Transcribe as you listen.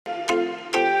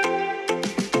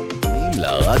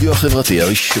לרדיו החברתי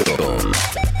הראשון.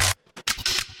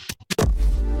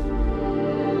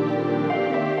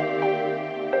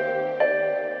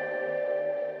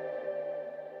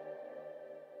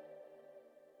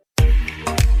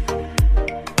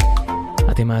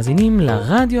 אתם מאזינים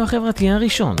לרדיו החברתי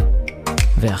הראשון.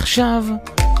 ועכשיו,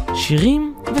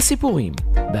 שירים וסיפורים,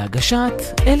 בהגשת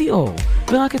אלי אור,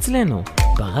 ורק אצלנו,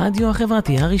 ברדיו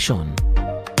החברתי הראשון.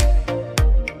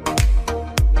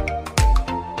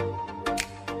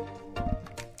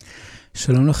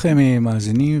 שלום לכם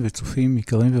מאזינים וצופים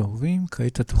יקרים ואהובים,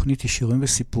 כעת התוכנית היא שירים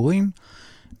וסיפורים,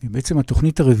 ובעצם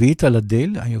התוכנית הרביעית על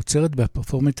אדל, היוצרת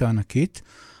בפרפורמנט הענקית.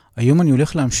 היום אני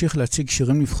הולך להמשיך להציג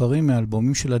שירים נבחרים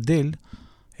מהאלבומים של אדל,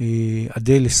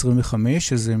 אדל 25,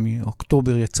 שזה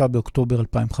מאוקטובר, יצא באוקטובר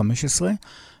 2015,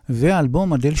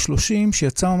 והאלבום אדל 30,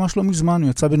 שיצא ממש לא מזמן, הוא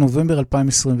יצא בנובמבר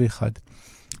 2021.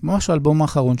 ממש האלבום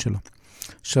האחרון שלו.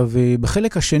 עכשיו,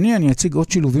 בחלק השני אני אציג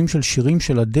עוד שילובים של שירים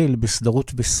של אדל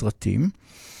בסדרות וסרטים,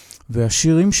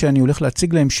 והשירים שאני הולך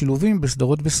להציג להם שילובים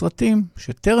בסדרות וסרטים,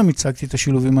 שטרם הצגתי את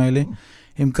השילובים האלה,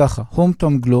 הם ככה,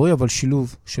 Hometown Glory, אבל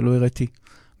שילוב שלא הראיתי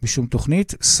בשום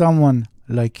תוכנית, Someone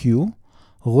Like You,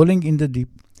 Rolling in the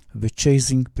Deep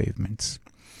ו-Chasing Pavements.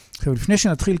 עכשיו, לפני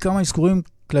שנתחיל כמה אזכורים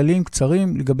כלליים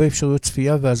קצרים לגבי אפשרויות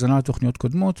צפייה והאזנה לתוכניות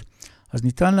קודמות, אז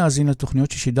ניתן להאזין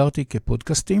לתוכניות ששידרתי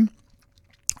כפודקאסטים,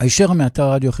 הישר מאתר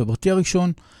הרדיו החברתי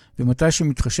הראשון, ומתי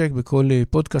שמתחשק בכל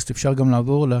פודקאסט אפשר גם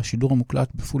לעבור לשידור המוקלט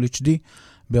בפול HD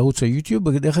בערוץ היוטיוב.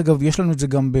 בדרך אגב, יש לנו את זה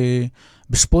גם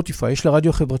בספוטיפיי, יש לרדיו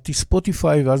החברתי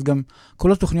ספוטיפיי, ואז גם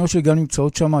כל התוכניות שלי גם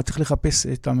נמצאות שם, צריך לחפש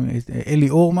את אלי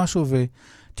אור משהו,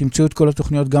 ותמצאו את כל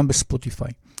התוכניות גם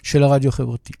בספוטיפיי של הרדיו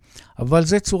החברתי. אבל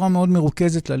זה צורה מאוד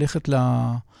מרוכזת ללכת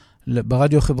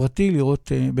ברדיו החברתי,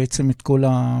 לראות בעצם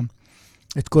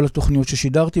את כל התוכניות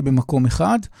ששידרתי במקום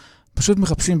אחד. פשוט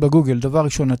מחפשים בגוגל, דבר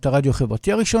ראשון, את הרדיו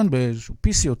החברתי הראשון, באיזשהו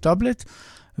PC או טאבלט,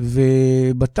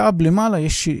 ובטאב למעלה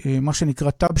יש מה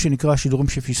שנקרא טאב, שנקרא השידורים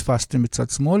שפספסתם בצד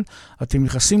שמאל. אתם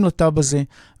נכנסים לטאב הזה,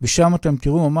 ושם אתם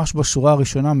תראו ממש בשורה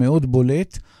הראשונה מאוד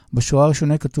בולט, בשורה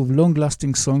הראשונה כתוב Long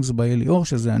Lasting Songs by אלי אור,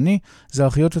 שזה אני, זה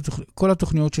כל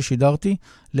התוכניות ששידרתי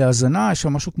להאזנה, יש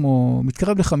שם משהו כמו,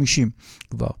 מתקרב ל-50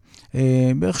 כבר,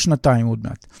 בערך שנתיים עוד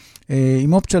מעט.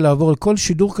 עם אופציה לעבור לכל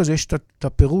שידור כזה, יש את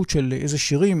הפירוט של איזה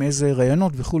שירים, איזה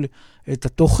רעיונות וכו', את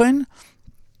התוכן,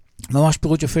 ממש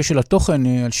פירוט יפה של התוכן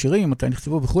על שירים, מתי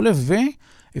נכתבו וכו',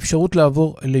 ואפשרות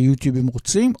לעבור ליוטיוב אם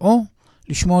רוצים, או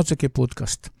לשמוע את זה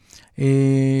כפודקאסט.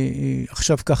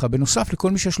 עכשיו ככה, בנוסף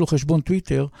לכל מי שיש לו חשבון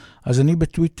טוויטר, אז אני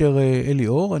בטוויטר אלי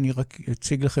אור, אני רק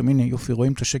אציג לכם, הנה יופי,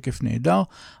 רואים את השקף נהדר,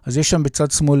 אז יש שם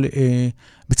בצד שמאל,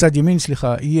 בצד ימין,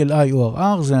 סליחה,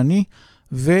 ELIORR, זה אני,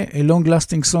 ו-Long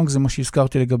Lasting Songs זה מה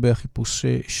שהזכרתי לגבי החיפוש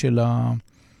של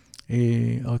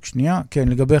רק שנייה, כן,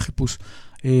 לגבי החיפוש.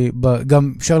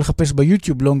 גם אפשר לחפש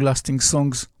ביוטיוב Long Lasting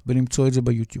Songs ולמצוא את זה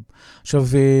ביוטיוב. עכשיו,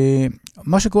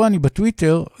 מה שקורה, אני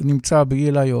בטוויטר נמצא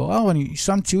ב-ELIORR, ואני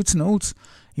שם ציוץ נעוץ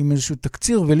עם איזשהו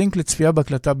תקציר ולינק לצפייה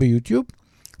בהקלטה ביוטיוב.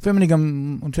 לפעמים אני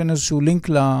גם נותן איזשהו לינק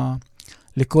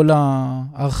לכל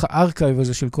הארכייב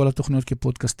הזה של כל התוכניות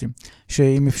כפודקאסטים,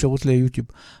 שעם אפשרות ליוטיוב.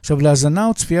 עכשיו, להאזנה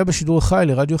או צפייה בשידור חי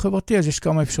לרדיו חברתי, אז יש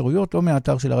כמה אפשרויות, או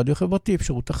מהאתר של הרדיו חברתי,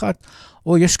 אפשרות אחת,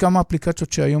 או יש כמה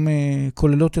אפליקציות שהיום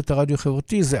כוללות את הרדיו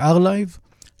חברתי, זה R-Live,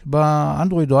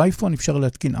 באנדרואיד או אייפון אפשר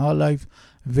להתקין R-Live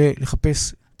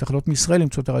ולחפש תחנות מישראל,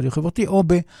 למצוא את הרדיו חברתי, או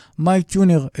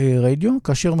ב-MyTuner Radio,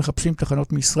 כאשר מחפשים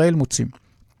תחנות מישראל, מוצאים.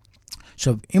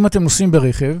 עכשיו, אם אתם נוסעים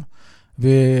ברכב,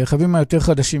 ורכבים היותר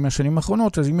חדשים מהשנים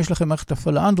האחרונות, אז אם יש לכם מערכת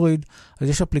הפעלה אנדרואיד, אז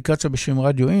יש אפליקציה בשם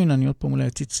רדיו אין, אני עוד פעם אולי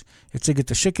אציג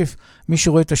את השקף. מי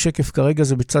שרואה את השקף כרגע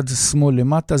זה בצד שמאל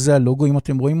למטה, זה הלוגו, אם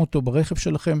אתם רואים אותו ברכב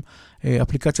שלכם,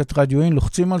 אפליקציית רדיו אין,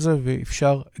 לוחצים על זה,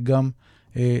 ואפשר גם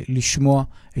לשמוע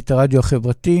את הרדיו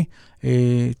החברתי,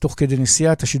 תוך כדי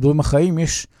נסיעה, את השידורים החיים,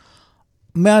 יש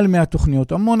מעל 100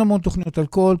 תוכניות, המון תוכניות על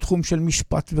כל תחום של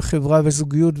משפט וחברה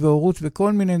וזוגיות והורות,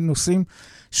 וכל מיני נושאים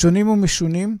שונים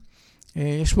ומשונים,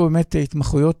 יש פה באמת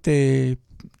התמחויות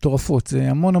טורפות, זה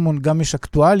המון, גם יש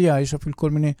אקטואליה, יש אפילו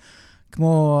כל מיני,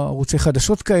 כמו ערוצי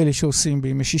חדשות כאלה שעושים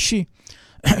בימי שישי,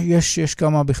 יש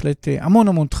כמה בהחלט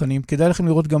המון תכנים, כדאי לכם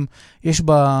לראות גם, יש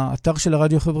באתר של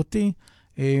הרדיו החברתי,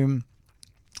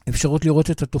 אפשרות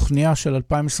לראות את התוכניה של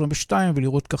 2022,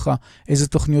 ולראות ככה איזה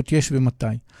תוכניות יש ומתי.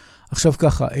 עכשיו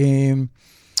ככה,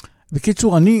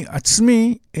 בקיצור, אני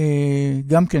עצמי,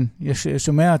 גם כן,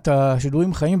 שומע את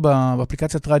השידורים חיים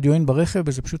באפליקציית רדיו אין ברכב,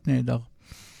 וזה פשוט נהדר.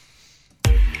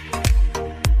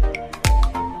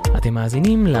 אתם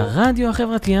מאזינים לרדיו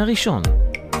החברתי הראשון.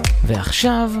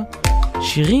 ועכשיו,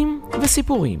 שירים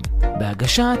וסיפורים,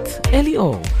 בהגשת אלי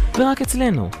אור, ורק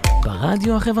אצלנו,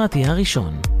 ברדיו החברתי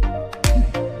הראשון.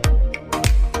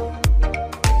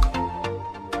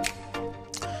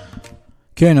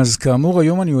 כן, אז כאמור,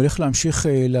 היום אני הולך להמשיך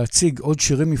להציג עוד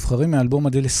שירים נבחרים מאלבום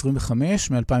אדל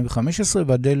 25, מ-2015,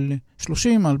 ואדל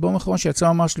 30, האלבום האחרון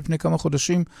שיצא ממש לפני כמה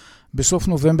חודשים, בסוף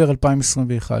נובמבר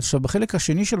 2021. עכשיו, בחלק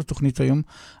השני של התוכנית היום,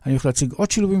 אני הולך להציג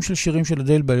עוד שילובים של שירים של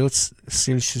אדל,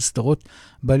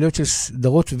 בעליות של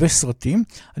סדרות וסרטים.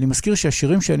 אני מזכיר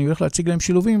שהשירים שאני הולך להציג להם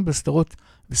שילובים בסדרות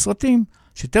וסרטים,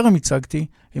 שטרם הצגתי,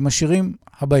 הם השירים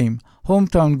הבאים: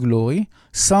 Hometown Glory,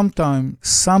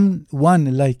 Someone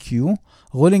Like You,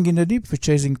 Rolling in the Deep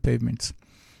ו-Chasing Pavements.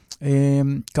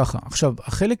 ככה, עכשיו,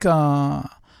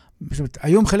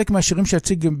 היום חלק מהשירים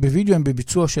שיציג בווידאו הם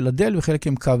בביצוע של אדל וחלק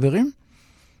הם קאברים.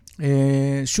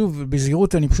 שוב,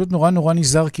 בזהירות, אני פשוט נורא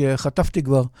נזהר, כי חטפתי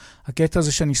כבר הקטע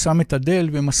הזה שאני שם את אדל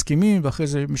ומסכימים, ואחרי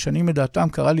זה משנים את דעתם.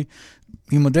 קרה לי,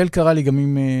 עם אדל קרה לי,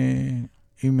 גם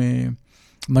עם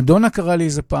מדונה קרה לי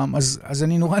איזה פעם, אז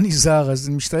אני נורא נזהר, אז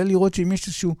אני משתדל לראות שאם יש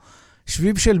איזשהו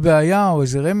שביב של בעיה, או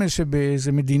איזה רמז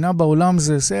שבאיזה מדינה בעולם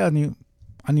זה,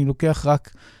 אני לוקח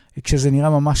רק כשזה נראה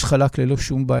ממש חלק ללא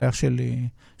שום בעיה של,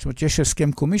 זאת אומרת, יש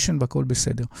הסכם קומישן והכל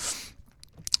בסדר.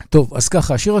 טוב, אז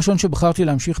ככה, השיר הראשון שבחרתי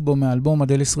להמשיך בו מאלבום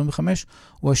אדל 25,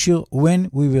 הוא השיר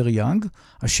When We Were Young.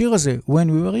 השיר הזה, When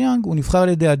We Were Young, הוא נבחר על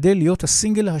ידי אדל להיות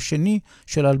הסינגל השני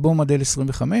של האלבום אדל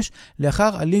 25,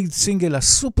 לאחר הליד סינגל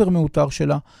הסופר מאותר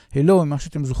שלה, Hello, מה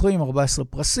שאתם זוכרים, 14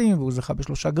 פרסים, והוא זכה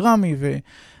ב3 גרמי,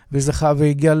 וזכה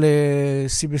והגיע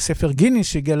לספר גיניס,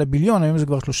 שהגיע לביליון, היום זה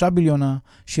כבר 3 ביליון,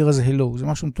 השיר הזה Hello, זה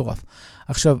משהו מטורף.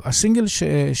 עכשיו, הסינגל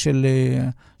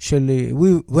של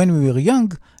When We Were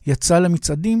Young יצא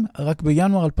למצעדים רק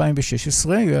בינואר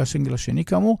 2016, הוא היה הסינגל השני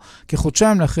כאמור,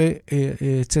 כחודשיים לאחרי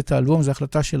צאת האלבום, זו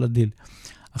החלטה של אדל.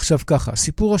 עכשיו ככה,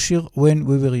 סיפור השיר When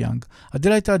We Were Young.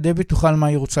 אדל הייתה די בטוחה על מה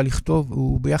היא רוצה לכתוב,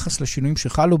 וביחס לשינויים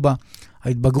שחלו בה,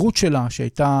 ההתבגרות שלה,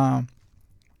 שהייתה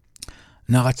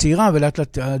נערה צעירה, ולאט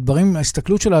לאט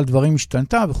ההסתכלות שלה על דברים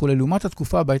השתנתה וכו'. לעומת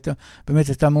התקופה באמת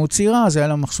הייתה מאוד צעירה, אז היה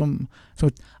לה מחסום, זאת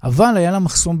אומרת, אבל היה לה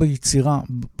מחסום ביצירה,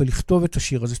 בלכתוב את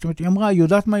השיר הזה. זאת אומרת, היא אמרה, היא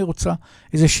יודעת מה היא רוצה,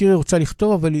 איזה שיר היא רוצה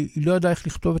לכתוב, אבל היא לא ידעה איך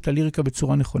לכתוב את הליריקה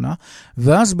בצורה נכונה.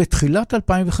 ואז בתחילת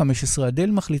 2015,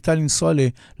 אדל מחליטה לנסוע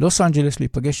ללוס אנג'לס,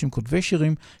 להיפגש עם כותבי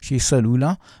שירים שיסלו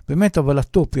לה. באמת, אבל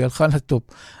הטופ, היא הלכה לטופ.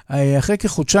 אחרי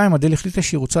כחודשיים, אדל החליטה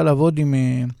שהיא רוצה לעבוד עם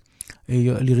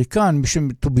ליריקן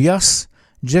בשם טוביאס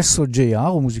ג'סו ג'יי-אר,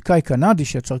 הוא מוזיקאי קנדי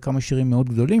שיצר כמה שירים מאוד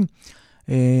גדולים.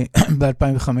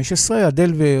 ב-2015,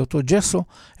 אדל ואותו ג'סו,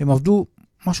 הם עבדו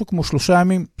משהו כמו 3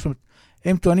 ימים, זאת אומרת,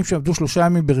 הם טוענים שהם עבדו 3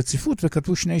 ימים ברציפות,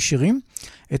 וכתבו 2 שירים,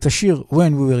 את השיר When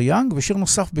We Were Young, ושיר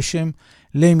נוסף בשם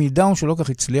Lay Me Down, שלא כך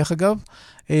הצליח אגב,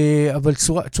 אבל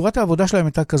צורת העבודה שלהם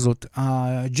הייתה כזאת.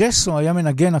 הג'סו היה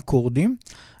מנגן אקורדים,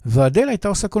 ואדל הייתה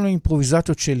עושה כל מיני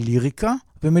אימפרוביזציות של ליריקה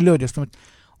ומלודיה, זאת אומרת,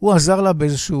 הוא עזר לה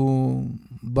באיזשהו,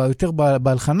 יותר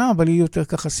בהלחנה, אבל היא יותר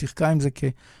ככה שיחקה עם זה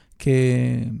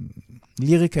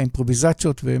כליריקה,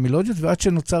 אימפרוביזציות ומלודיות, ועד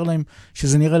שנוצר להם,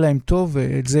 שזה נראה להם טוב,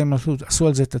 ואת זה הם עשו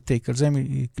על זה את הטייק, על זה הם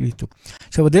הקליטו.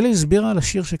 עכשיו, אדל הסבירה על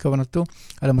השיר שכוונתו,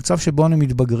 על המצב שבו אנו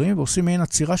מתבגרים, ועושים מעין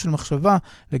עצירה של מחשבה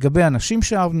לגבי אנשים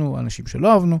שאהבנו, אנשים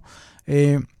שלא אהבנו,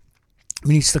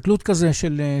 מהסתכלות כזה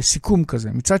של סיכום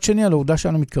כזה. מצד שני, על העובדה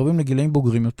שאנו מתקרבים לגילאים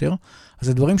בוגרים יותר, אז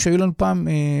הדברים שהיו לנו פעם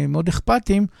מאוד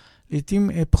אכפתיים, לעתים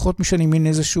פחות משנים מין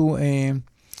איזשהו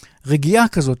רגיעה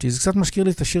כזאת. זה קצת מזכיר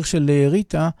לי את השיר של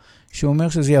ריטה, שאומר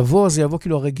שזה יבוא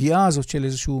כאילו הרגיעה הזאת של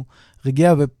איזשהו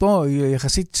רגיעה, ופה היא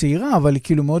יחסית צעירה, אבל היא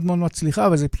כאילו מאוד מאוד מצליחה,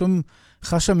 וזה פתאום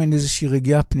חשה מן איזושהי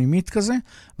רגיעה פנימית כזה,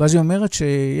 ואז היא אומרת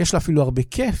שיש לה אפילו הרבה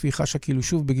כיף, היא חשה כאילו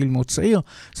שוב בגיל מאוד צעיר,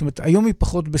 זאת אומרת, היום היא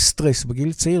פחות בסטרס,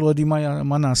 בגיל צעיר לא יודעים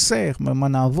מה נעשה, מה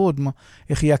נעבוד,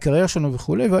 איך יהיה הקריירה שלנו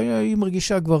וכו', והיא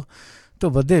מרגישה כבר,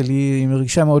 טוב, אדל, היא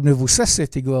מרגישה מאוד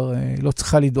מבוססת, היא כבר לא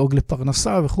צריכה לדאוג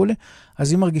לפרנסה וכו',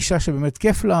 אז היא מרגישה שבאמת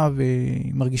כיף לה,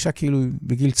 והיא מרגישה כאילו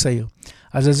בגיל צעיר.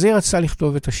 אז על זה היא רצתה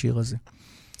לכתוב את השיר הזה.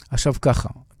 עכשיו ככה,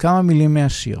 כמה מילים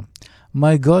מהשיר.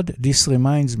 My God, this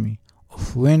reminds me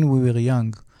of when we were young.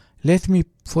 Let me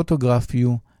photograph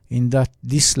you in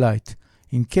this light,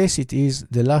 in case it is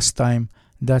the last time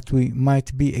that we might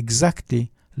be exactly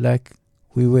like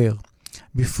we were.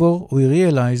 Before we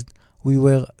realized we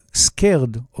were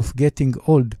scared of getting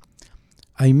old.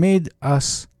 It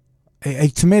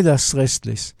made us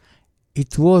restless.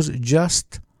 It was just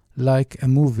like a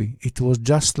movie. It was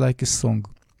just like a song.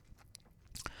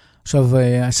 עכשיו,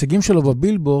 ההישגים שלו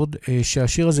בבילבורד,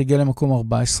 שהשיר הזה הגיע למקום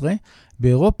 14,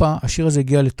 באירופה השיר הזה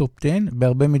הגיע לטופ 10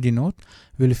 בהרבה מדינות,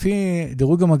 ולפי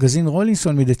דירוג המגזין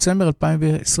רולינסון מדצמבר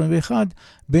 2021,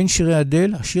 בין שירי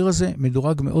אדל, השיר הזה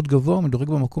מדורג מאוד גבוה, מדורג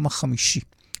במקום החמישי,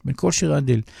 בין כל שירי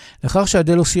אדל. לאחר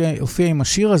שאדל הופיע עם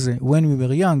השיר הזה, When We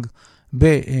Were Young,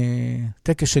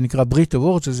 בטקס שנקרא ברית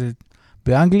אוורדס, שזה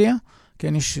באנגליה,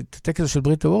 כן, יש את הטקס הזה של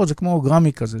ברית אוורדס, זה כמו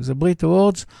גרמי כזה, זה ברית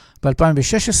אוורדס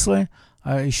ב-2016,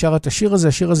 היא שרה את השיר הזה,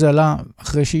 השיר הזה עלה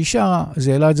אחרי שהיא שרה,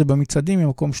 זה העלה את זה במצעדים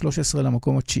ממקום 13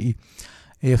 למקום התשיעי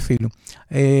אפילו.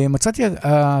 מצאתי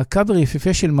הקאבר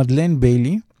יפיפה של מדלן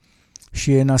ביילי,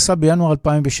 שנעשה בינואר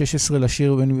 2016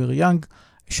 לשיר When We Were Young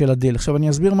של אדל. עכשיו אני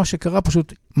אסביר מה שקרה,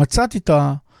 פשוט מצאתי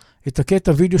את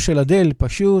הקטע וידאו של אדל,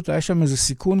 פשוט היה שם איזה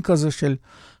סיכון כזה של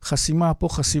חסימה פה,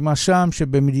 חסימה שם,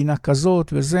 שבמדינה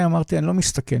כזאת וזה, אמרתי, אני לא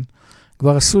מסתכן.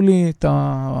 כבר עשו לי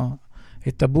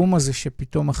את הבום הזה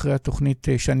שפתאום אחרי התוכנית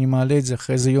שאני מעלה את זה,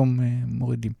 אחרי איזה יום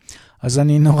מורידים. אז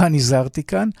אני נורא נזהרתי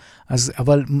כאן,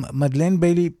 אבל מדלן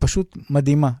ביילי פשוט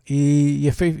מדהימה. היא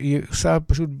יפה, היא עושה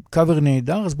פשוט קאבר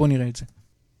נהדר, אז בואו נראה את זה.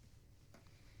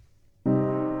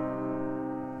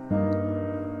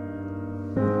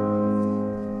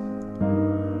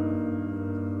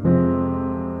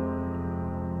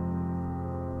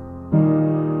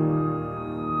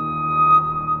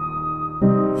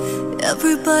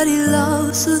 Everybody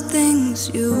loves the things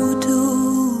you do,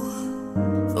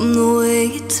 from the way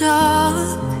you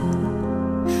talk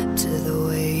to the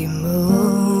way you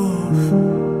move.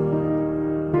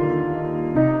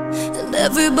 And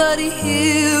everybody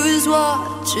here is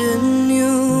watching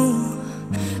you,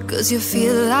 'cause you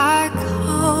feel like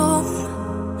home.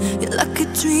 You're like a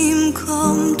dream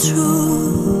come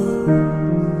true.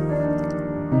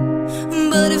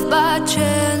 But if by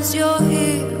chance you're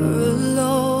here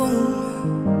alone,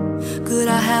 could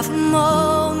I have a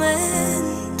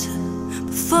moment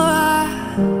before I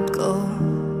go?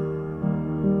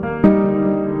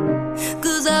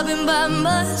 'Cause I've been by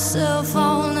myself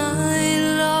all night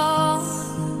long,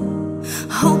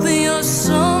 hoping you're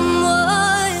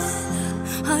someone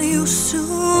I used to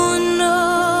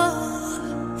know.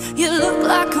 You look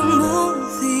like a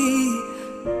movie,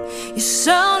 you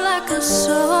sound like a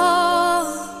song.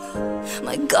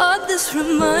 My God, this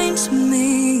reminds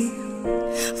me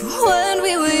when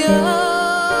we were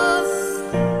young.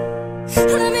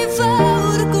 Let me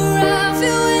photograph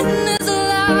you in this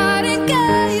light, in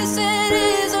case it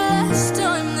is the last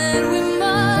time that we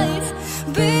might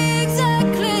be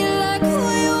exactly like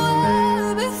we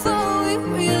were before we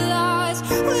realized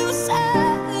we were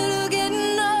sad to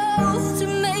getting old.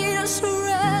 It made us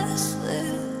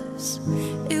restless.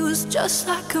 It was just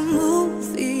like a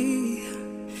movie.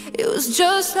 It was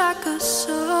just like a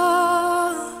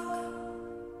song.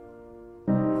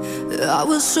 I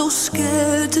was so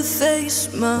scared to face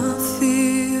my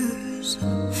fears,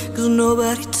 'cause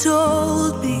nobody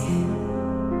told me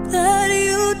that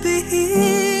you'd be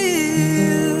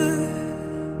here.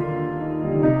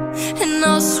 And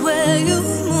I swear you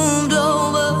moved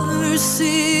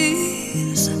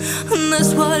overseas, and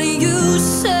that's what you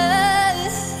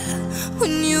said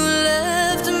when you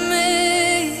left me.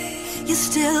 You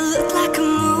still look like a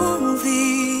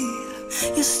movie,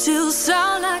 you still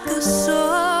sound like a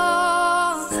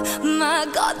song. My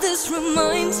God, this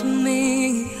reminds me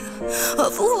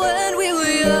of when we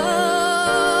were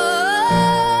young.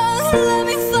 Let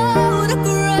me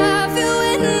photograph you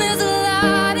in this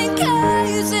light, in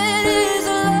case it is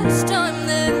the last time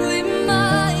that we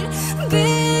might be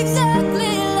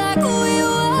exactly like we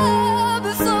were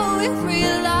before we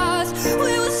realized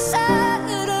we were sad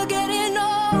or getting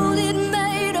old. It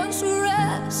made us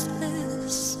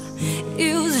restless.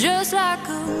 It was just like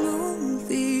a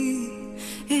movie.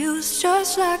 It was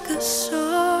just like a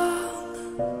song.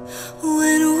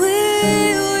 When we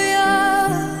were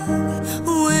young,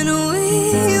 when we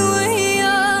were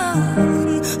young,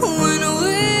 when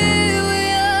we were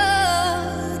young,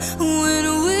 when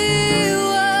we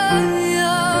were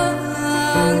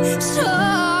young. It's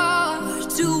hard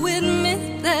to admit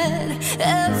that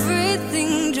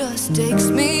everything just takes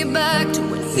me back to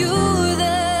when you were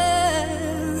there,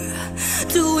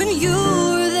 to when you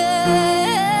were there.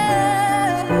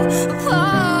 A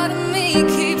part of me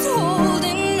keeps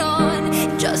holding on,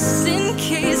 just in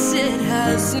case it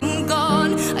hasn't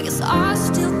gone. I guess I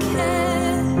still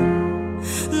care.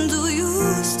 Do you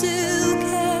still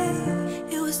care?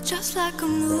 It was just like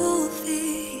a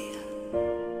movie.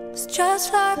 It's just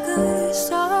like a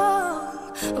song.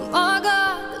 Oh my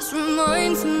God, this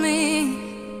reminds me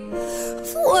of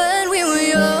when we were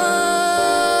young.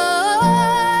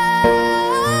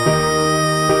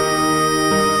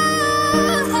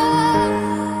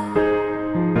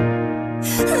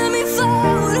 Let me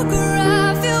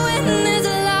photograph you in this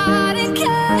light, in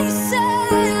case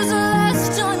it's the last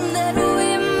time that we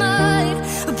might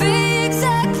be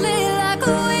exactly like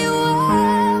we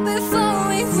were before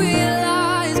we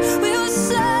realized we were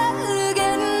sad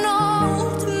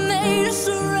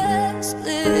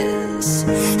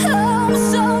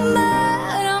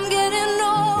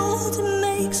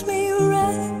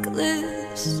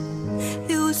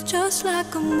just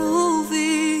like a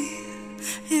movie.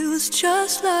 It was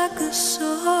just like a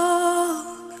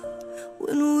song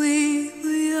when we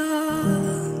were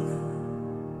young.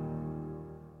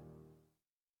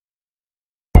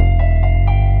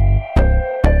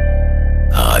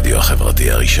 הרדיו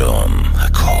החברתי הראשון,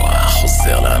 הכוח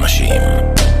חוזר לאנשים.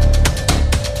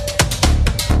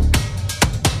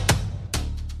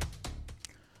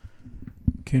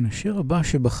 כן, השיר הבא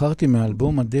שבחרתי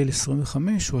מאלבום אדל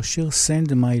 25 הוא השיר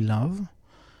Send My Love,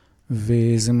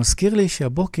 וזה מזכיר לי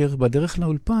שהבוקר בדרך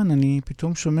לאולפן אני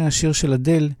פתאום שומע שיר של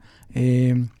אדל,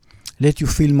 Let You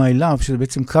Feel My Love, שזה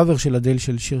בעצם קאבר של אדל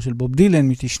של שיר של בוב דילן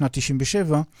משנת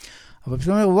 97, אבל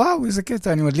פתאום אומר, וואו, איזה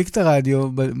קטע, אני מדליק את הרדיו,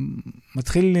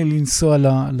 מתחיל לנסוע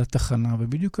לתחנה,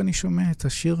 ובדיוק אני שומע את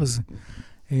השיר הזה,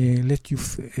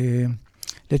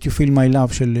 Let You Feel My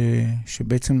Love,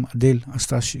 שבעצם אדל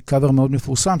עשתה קאבר מאוד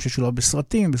מפורסם, ששולב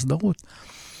בסרטים, בסדרות.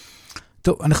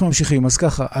 טוב, אנחנו ממשיכים, אז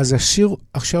ככה, אז השיר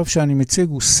עכשיו שאני מציג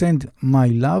הוא Send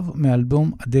My Love,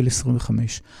 מאלבום אדל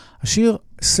 25. השיר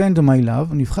Send My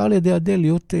Love נבחר על ידי אדל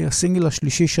להיות הסינגל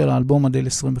השלישי של האלבום אדל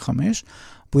 25,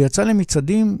 והוא יצא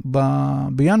למצעדים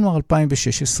בינואר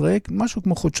 2016, משהו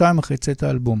כמו חודשיים אחרי צאת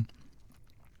האלבום.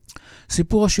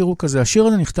 סיפור השיר הוא כזה, השיר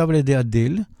הזה נכתב על ידי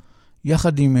אדל,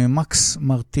 יחד עם מקס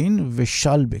מרטין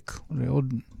ושלבק, זה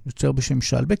עוד יוצר בשם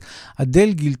שלבק.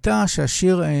 אדל גילתה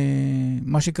שהשיר,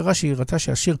 מה שקרה שהיא ראתה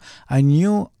שהשיר I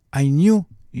knew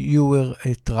you were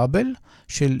a trouble,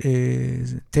 של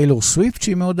טיילור סוויפט,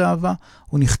 שהיא מאוד אהבה,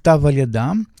 הוא נכתב על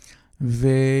ידם,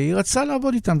 והיא רצה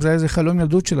לעבוד איתם, זה היה איזה חלום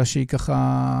ילדות שלה, שהיא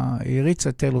ככה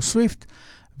הריצה טיילור סוויפט,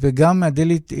 וגם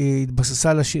אדל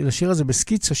התבססה לשיר הזה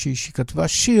בסקיצה, שהיא כתבה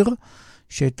שיר,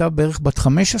 שהייתה בערך בת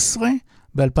 15,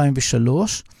 ב-2003,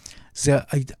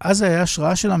 אז היה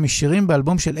השראה שלה משירים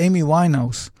באלבום של אימי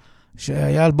ויינהאוס,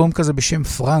 שהיה אלבום כזה בשם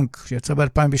פרנק, שיצא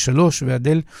ב-2003,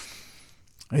 ואדל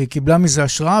קיבלה מזה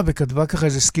השראה, וכתבה ככה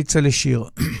איזה סקיצה לשיר,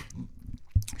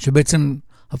 שבעצם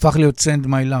הפך להיות Send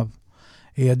My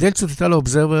Love. אדל צוטטה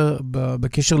לאובזרבר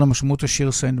בקשר למשמעות השיר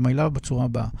Send My Love בצורה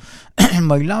הבאה.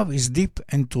 My love is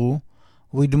deep and true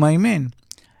with my man,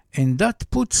 and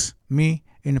that puts me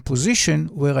in a position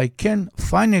where I can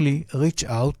finally reach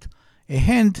out a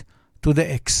hand to the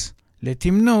ex. Let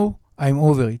him know I'm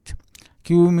over it.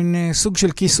 כי הוא מין סוג של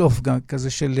kiss off, כזה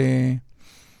של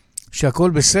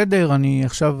שהכל בסדר, אני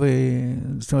עכשיו,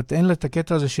 זאת אומרת, אין לה את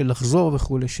הקטע הזה של לחזור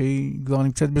וכו', שהיא כבר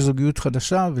נמצאת בזוגיות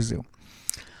חדשה וזהו.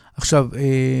 עכשיו,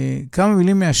 כמה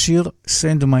מילים מהשיר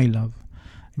Send My Love.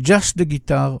 Just the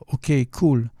guitar, okay,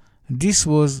 cool. This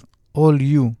was all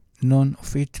you, none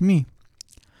of it me.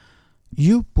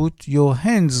 You put your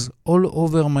hands all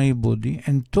over my body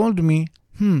and told me,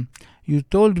 you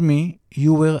told me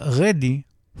you were ready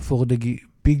for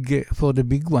the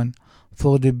big one,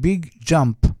 for the big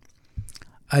jump.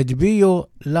 I'd be your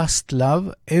last love,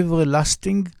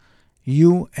 everlasting,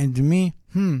 you and me,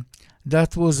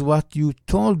 that was what you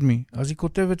told me. אז היא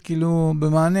כותבת כאילו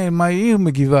במענה, מה היא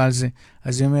מגיבה על זה?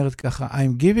 אז היא אומרת ככה,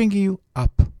 I'm giving you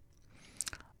up.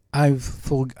 I've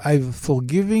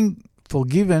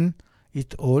forgiven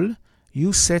it all,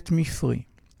 you set me free.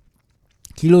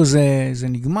 כאילו זה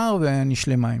נגמר ואני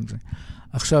שלמה עם זה.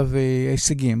 עכשיו,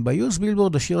 הישגים. ביוס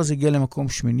בילבורד השיר הזה הגיע למקום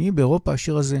שמיני, באירופה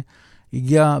השיר הזה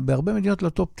הגיע בהרבה מדינות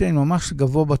לטופ 10, ממש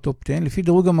גבוה בטופ 10, לפי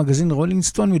דירוג המגזין רולינג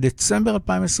סטון מדצמבר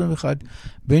 2021,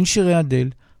 בין שירי אדל,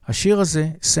 השיר הזה,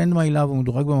 Send My Love, הוא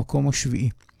מדורג במקום השביעי.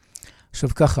 עכשיו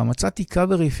ככה, מצאתי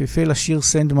קאבר יפהפה לשיר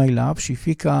Send My Love,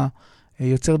 שהפיקה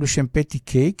יוצרת בשם פטי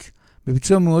קייק,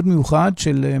 בביצוע מאוד מיוחד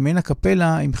של מעין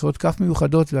הקפלה עם מחיאות כף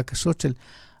מיוחדות והקשות של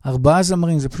 4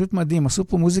 זמרים, זה פשוט מדהים, עשו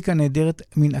פה מוזיקה נהדרת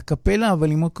מן הקפלה,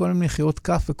 אבל עם כל מיני מחיאות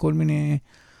כף וכל מיני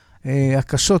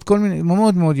הקשות, כל מיני,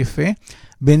 מאוד מאוד יפה.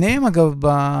 ביניהם אגב,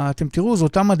 אתם תראו, זו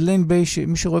אותה מדלן ביי,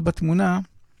 מי שרואה בתמונה,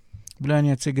 אולי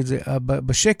אני אציג את זה,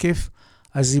 בשקף,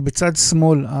 אז היא בצד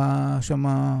שמאל, שם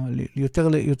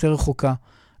יותר רחוקה,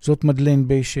 זאת מדלן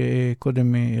ביי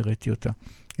שקודם הראיתי אותה.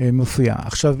 מופיעה.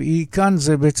 עכשיו, היא כאן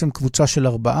זה בעצם קבוצה של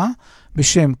 4,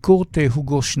 בשם קורט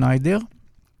הוגו שניידר,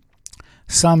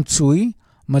 סאם צוי,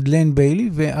 מדלן ביילי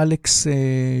ואלכס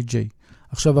ג'יי.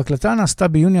 עכשיו, ההקלטה נעשתה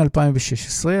ביוני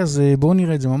 2016, אז בואו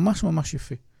נראה את זה ממש ממש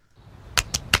יפה.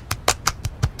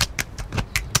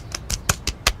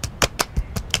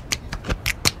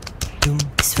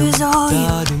 This was all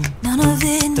you, none of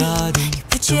it me. You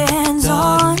put your hands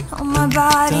on my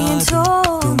body and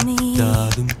told me.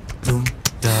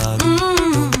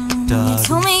 You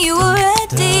told me you were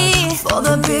ready for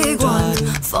the big one,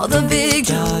 for the big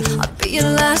jump. I'll be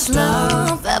your last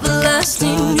love,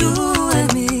 everlasting, you and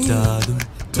me.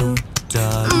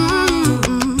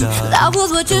 That was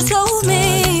what you told me.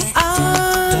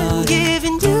 I'm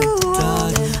giving you all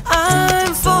that I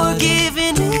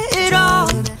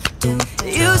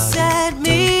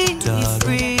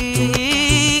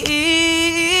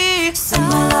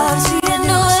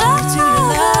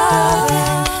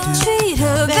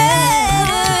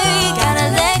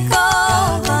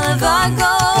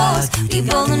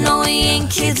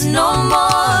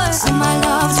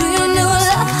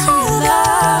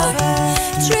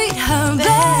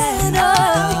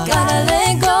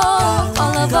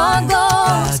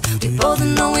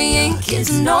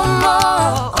kids no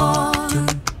more.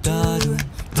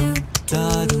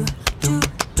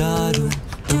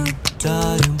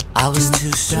 I was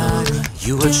too strong,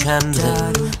 you were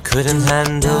trembling, couldn't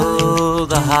handle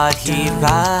the heart heat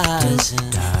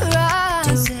rising.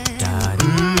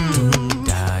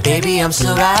 Baby, I'm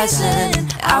still rising.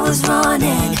 I was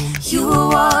running, you were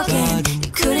walking,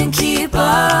 you couldn't keep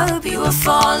up, you were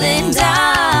falling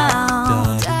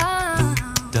down.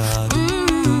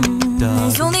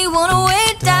 There's only one way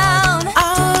down.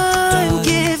 I'm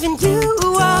giving you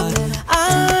up,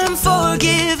 I'm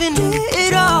forgiving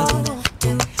it all.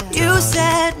 You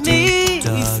set me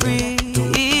free.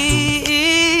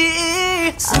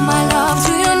 Send my love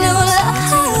to your new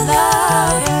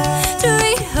love, to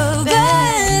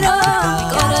rehabilitate.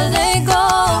 Gotta let go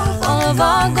of all of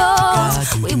our goals.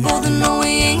 We both know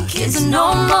we ain't kids no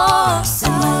more.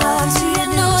 Send my love to your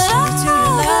new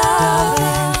love,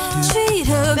 treat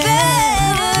her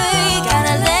better.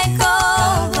 Gotta let go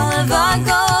of all of our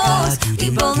goals. We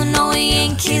both know we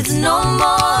ain't kids no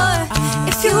more.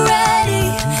 If you're ready,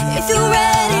 if you're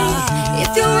ready,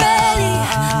 if you're ready,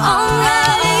 I'm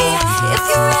ready. If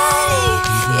you're ready,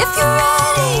 if you're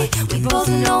ready, we both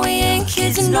know we ain't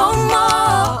kids no more.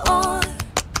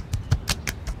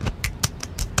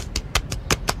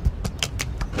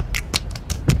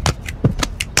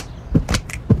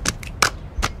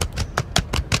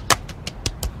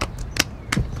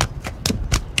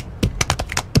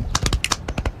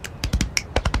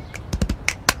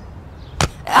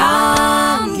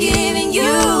 I'm giving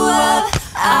you up,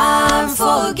 I'm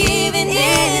forgiving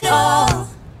it all.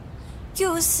 You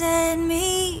set me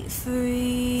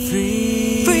free.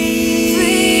 Free.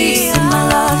 Send my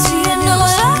love to your new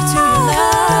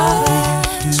love,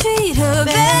 treat her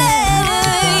better.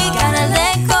 Gotta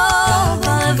let go of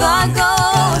all of our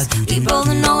goals. We both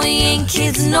know we ain't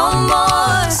kids no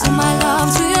more. Send my love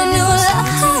to your new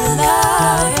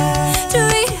love,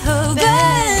 treat her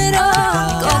better.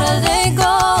 Gotta let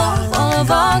go of all of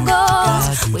our goals.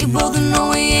 We both know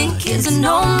we ain't kids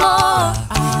no more.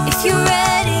 If you're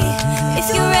ready, if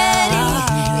you're ready,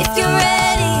 if you're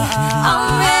ready, I'm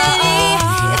ready.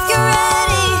 If you're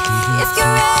ready, if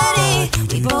you're ready,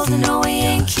 we both know we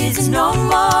ain't kids no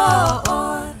more.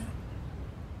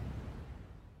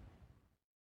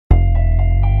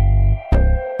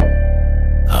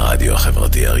 הרדיו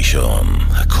החברתי הראשון,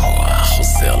 הכוח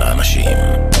חוזר לאנשים.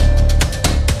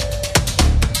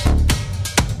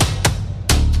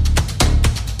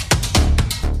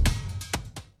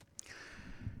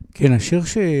 כן, השיר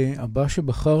הבא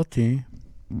שבחרתי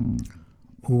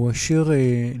הוא השיר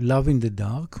Love in the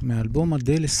Dark, מאלבום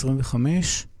אדל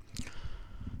 25,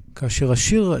 כאשר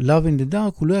השיר Love in the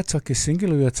Dark הוא לא יצא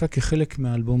כסינגל, הוא יצא כחלק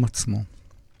מהאלבום עצמו.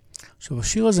 עכשיו,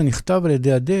 השיר הזה נכתב על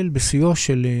ידי אדל בסיוע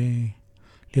של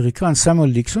ליריקן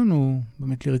סמואל דיקסון, הוא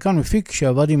באמת ליריקן מפיק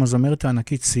שעבד עם הזמרת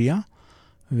הענקית סיה,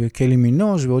 וקלי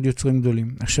מינוז' ועוד יוצרים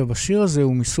גדולים. עכשיו, השיר הזה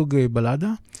הוא מסוג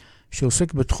בלדה,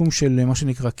 שעוסק בתחום של מה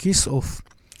שנקרא Kiss Off,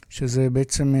 שזה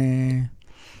בעצם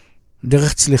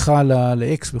דרך צליחה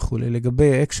לאקס וכו',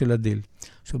 לגבי האקס של אדל.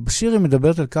 עכשיו, בשיר היא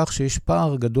מדברת על כך שיש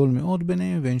פער גדול מאוד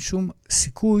ביניהם, ואין שום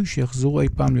סיכוי שיחזרו אי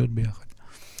פעם להיות ביחד.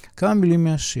 כמה מילים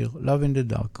מהשיר, Love in the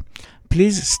Dark.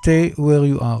 Please stay where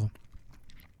you are.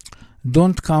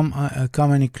 Don't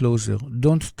come any closer.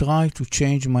 Don't try to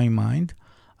change my mind.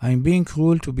 I'm being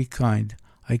cruel to be kind.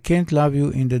 I can't love you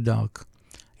in the dark.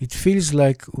 It feels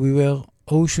like we were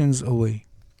oceans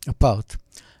apart.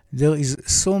 There is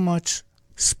so much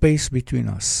space between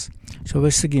us. עכשיו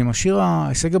ההישגים.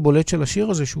 ההישג הבולט של השיר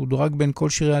הזה, שהוא דורג בין כל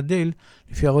שירי אדל,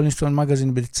 לפי הרולינג סטון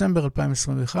מגזין בדצמבר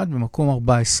 2021, במקום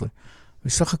 14.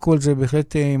 בסך הכל זה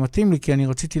בהחלט מתאים לי, כי אני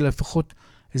רציתי לפחות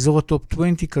אזור הטופ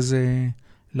 20 כזה,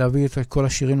 להביא את כל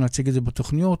השירים, להציג את זה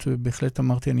בתוכניות, ובהחלט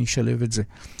אמרתי אני אשלב את זה.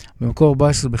 במקום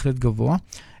 14 זה בהחלט גבוה.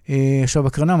 עכשיו,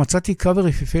 הקרנה, מצאתי קאבר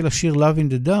יפיפה לשיר Love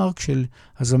in the Dark, של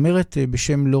הזמרת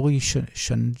בשם לורי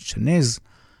שנשז.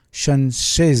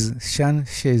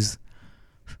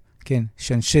 כן,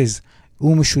 שנשז.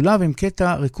 הוא משולב עם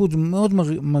קטע ריקוד מאוד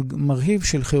מרהיב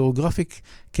של כירוגרפיק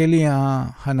קלי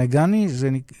הנגני, זה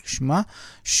נשמע,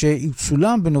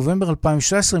 שיצולם בנובמבר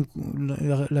 2016 עם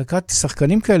להקת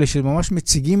שחקנים כאלה שממש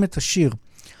מציגים את השיר.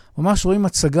 ממש רואים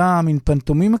הצגה, מין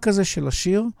פנטומימה כזה של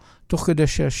השיר, תוך כדי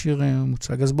שהשיר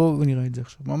מוצג. אז בואו נראה את זה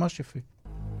עכשיו, ממש יפה.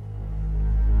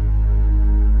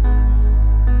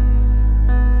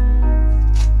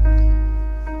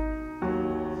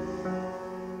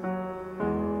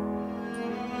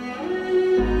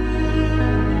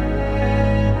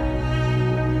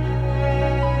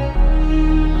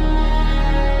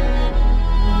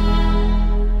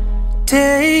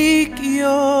 Take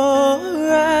your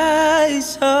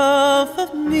eyes off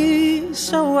of me.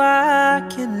 so I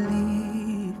can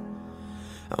leave.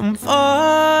 I'm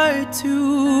far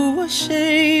too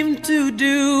ashamed to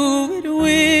do it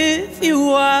with you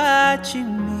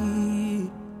watching me.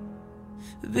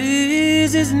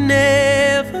 This is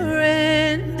never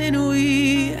ending.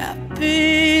 We have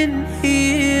been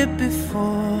here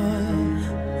before,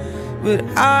 but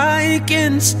I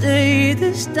can't stay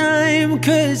this time,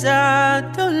 'cause I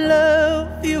don't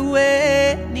love you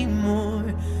anymore.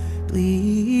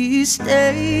 Please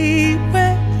stay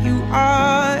where you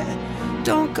are.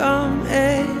 Don't come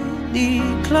any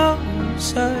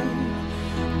closer.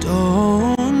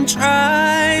 Don't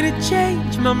try to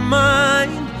change my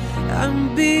mind. I'm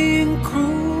being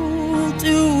cruel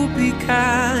to be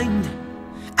kind.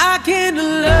 I can't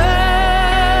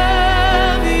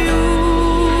love you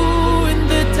in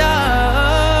the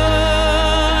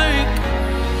dark.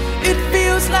 It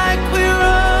feels like we're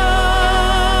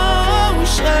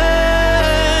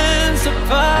oceans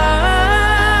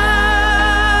apart.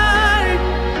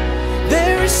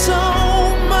 There is so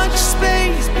much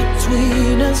space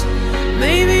between us.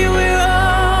 Maybe we're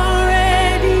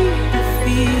already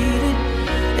defeated.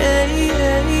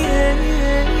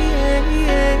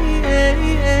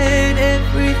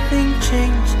 Everything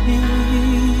changed me.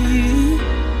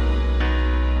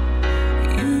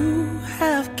 You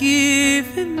have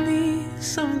given me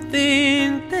something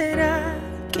that I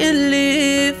can't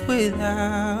live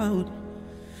without.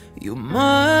 You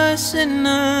mustn't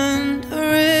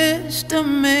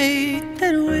underestimate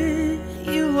that when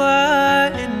you are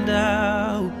in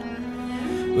doubt.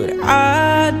 But I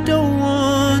don't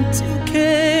want to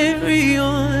carry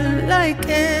on like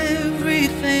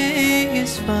everything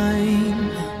is fine.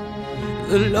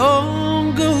 The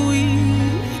longer we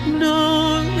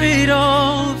ignore it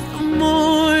all, the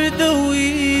more that we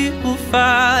will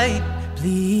fight.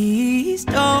 Please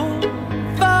don't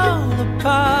fall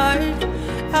apart.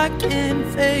 I can't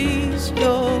face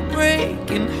your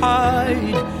breaking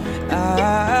heart.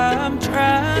 I'm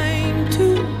trying to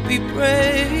be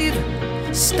brave.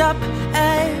 Stop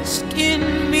asking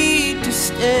me to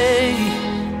stay.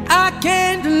 I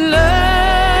can't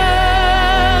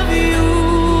love you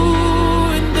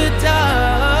in the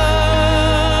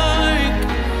dark.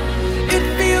 It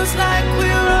feels like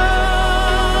we're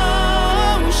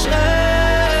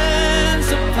oceans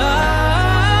apart.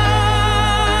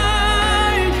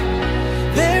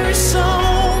 There is so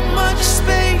much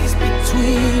space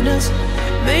between us.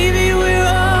 Maybe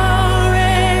we're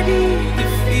already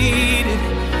defeated.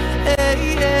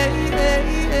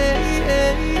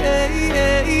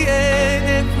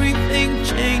 Everything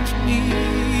changed me.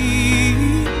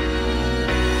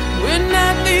 We're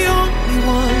not the only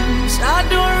ones. I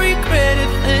don't regret a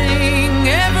thing.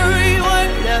 Every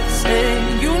word I say,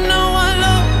 you know I'll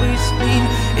always mean.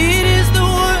 It is the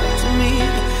word to me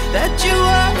that you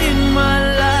are in my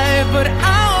life. But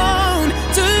I want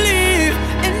to live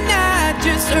and not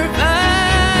just survive.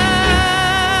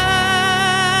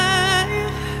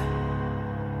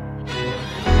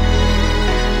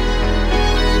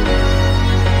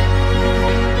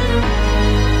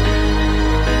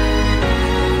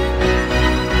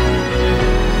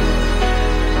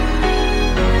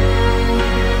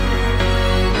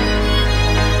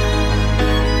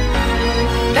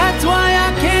 That's why I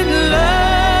can't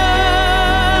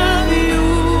love you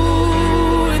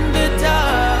in the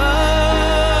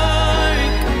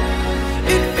dark.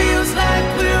 It feels like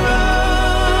we're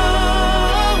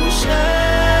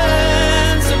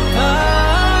oceans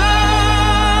apart.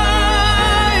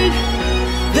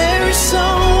 There is so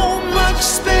much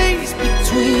space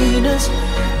between us.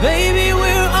 Baby,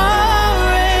 we're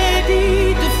already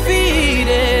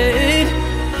defeated.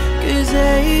 'Cause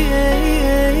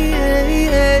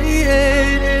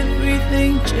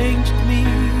everything changed me.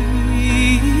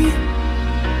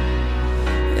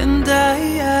 And I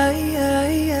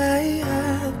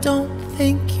don't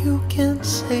think you can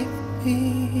save me.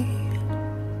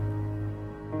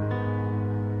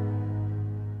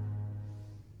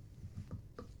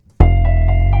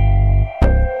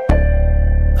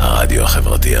 הרדיו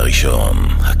החברתי הראשון,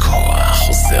 הכוח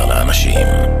חוזר לאנשים.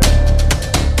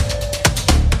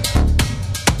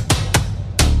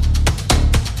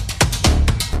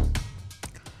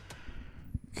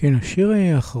 כן, השיר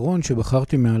האחרון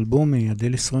שבחרתי מהאלבום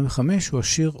אדל 25 הוא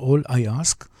השיר All I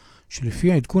Ask,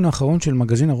 שלפי העדכון האחרון של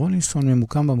מגזין הרולינג סטון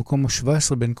ממוקם במקום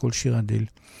ה-17 בין כל שיר אדל.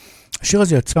 השיר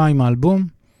הזה יצא עם האלבום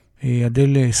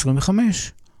אדל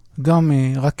 25, גם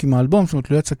רק עם האלבום, זאת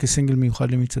אומרת לא יצא כסינגל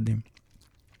מיוחד למצעדים.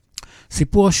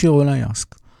 סיפור השיר All I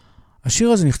Ask. השיר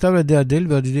הזה נכתב על ידי אדל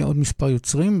ועל ידי עוד מספר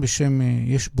יוצרים בשם,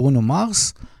 יש ברונו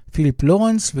מרס, פיליפ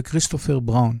לורנס וכריסטופר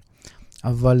בראון.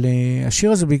 אבל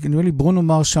השיר הזה, נראה לי ברונו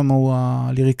מרס שם הוא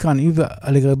הליריקן,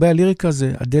 לגבי הליריקה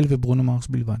זה אדל וברונו מרס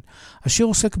בלבד. השיר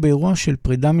עוסק באירוע של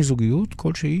פרידה מזוגיות,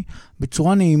 כלשהי,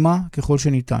 בצורה נעימה ככל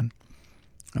שניתן.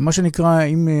 מה שנקרא,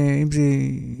 אם זה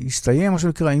יסתיים, מה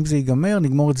שנקרא, אם זה ייגמר,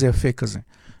 נגמור את זה יפה כזה.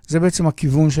 זה בעצם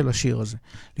הכיוון של השיר הזה.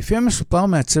 לפי המסופר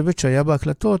מהצוות שהיה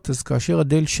בהקלטות, אז כאשר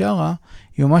אדל שרה,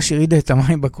 היא ממש הרידה את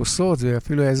המים בכוסות,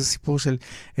 ואפילו היה איזה סיפור של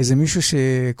איזה מישהו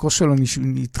שכוס שלו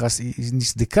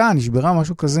נסדקה, נשברה,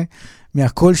 משהו כזה,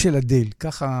 מהקול של אדל.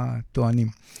 ככה טוענים.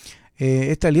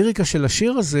 את הליריקה של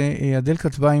השיר הזה, אדל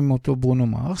כתבה עם אותו ברונו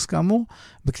מרס. כאמור,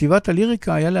 בכתיבת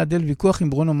הליריקה היה לאדל ויכוח עם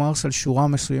ברונו מרס על שורה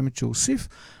מסוימת שהוסיף,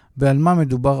 ועל מה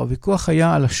מדובר. הוויכוח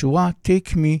היה על השורה Take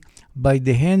me by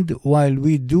the hand while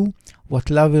we do what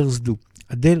lovers do.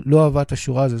 אדל לא אהבה את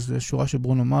השורה הזו, זו השורה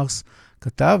שברונו מרס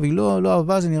כתב, היא לא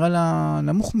אהבה, זה נראה לה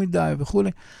נמוך מדי וכו'.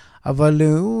 אבל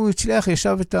הוא הצליח,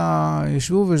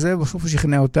 ישבו וזה, בסוף הוא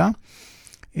שכנע אותה.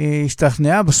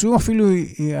 השתכנעה, בסוף אפילו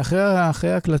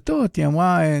אחרי ההקלטות, היא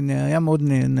אמרה, היה מאוד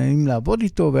נעים לעבוד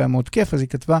איתו, והיה מאוד כיף, אז היא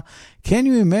כתבה, Can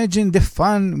you imagine the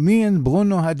fun me and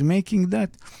Bruno had making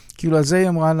that? כאילו על זה היא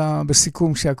אמרה לה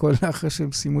בסיכום שהכל אחרי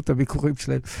שהם סיימו את הביקורים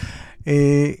שלהם.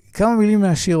 כמה מילים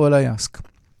מהשיר All I Ask.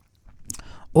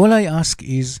 All I ask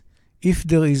is, if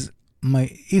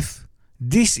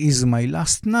this is my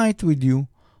last night with you,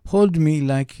 hold me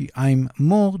like I'm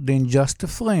more than just a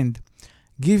friend.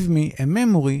 Give me a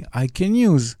memory I can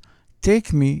use. Take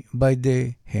me by the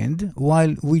hand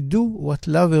while we do what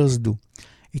lovers do.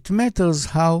 It matters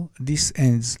how this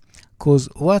ends, cause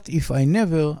what if I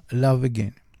never love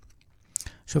again?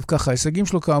 עכשיו ככה, ההישגים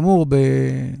שלו כאמור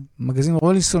במגזין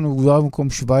רוליסון הוא גדול במקום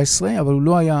 17, אבל הוא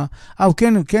לא היה, הוא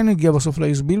כן הגיע בסוף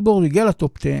לאיס בילבורד, הוא הגיע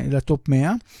לטופ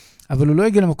 100, אבל הוא לא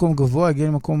הגיע למקום גבוה, הגיע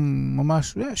למקום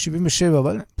ממש 77,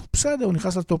 אבל בסדר, הוא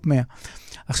נכנס לטופ 100.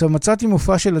 עכשיו מצאתי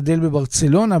מופע של אדל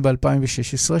בברצלונה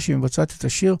ב-2016, שהיא מבצעת את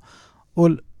השיר All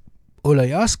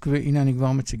I Ask, והנה אני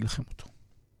כבר מציג לכם אותו.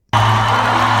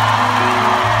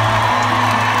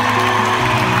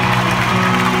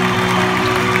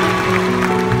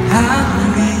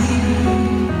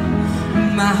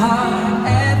 My heart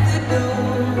at the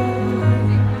door,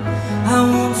 I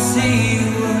won't say a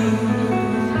word.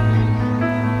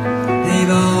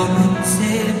 They've all been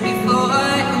said before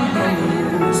I can go,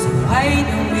 so why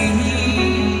don't we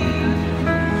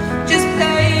just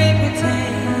play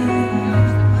pretend,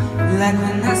 like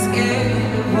we're not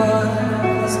scared of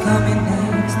what's coming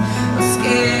next, or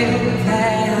scared of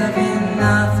having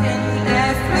nothing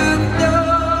left to do.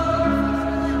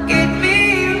 Get me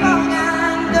wrong, I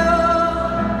know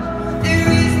there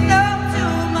is no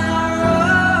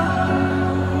tomorrow.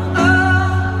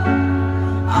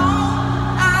 All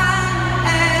I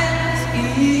ask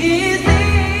is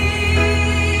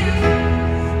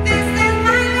this is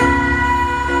my last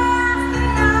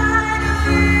night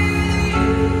with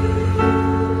you.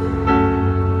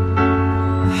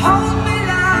 Hold me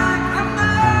like I'm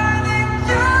more than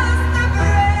just a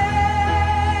friend.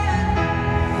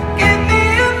 Give me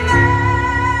a memory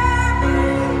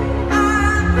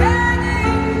I'm ready.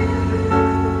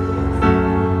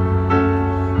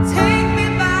 Take me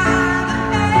by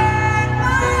the hand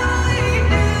while we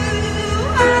do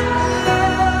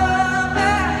what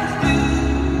lovers do.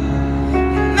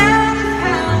 It matters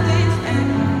how this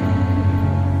ends.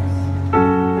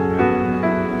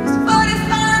 'Cause what if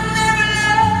I never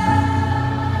love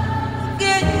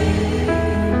again?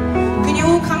 Can you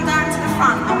all come down to the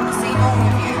front? I want to see all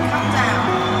of you. Come down.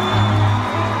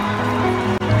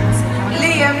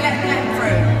 Liam, let them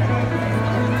through.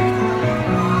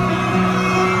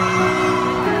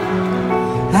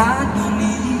 I don't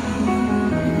need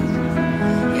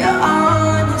your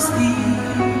honesty.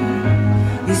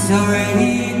 It's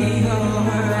already in your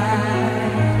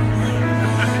eyes,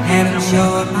 and I'm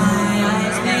sure my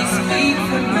eyes may speak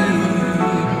for me.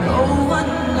 No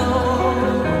one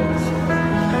knows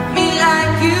me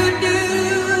like you do,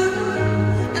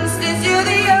 and since you're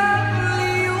the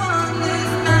only one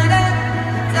this matter,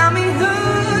 tell me who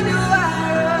do I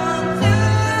run to?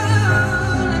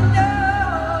 No,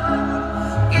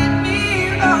 get me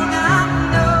wrong, I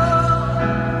know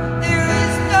there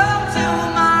is no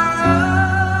tomorrow.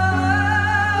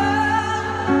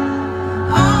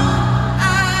 All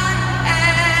I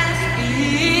ask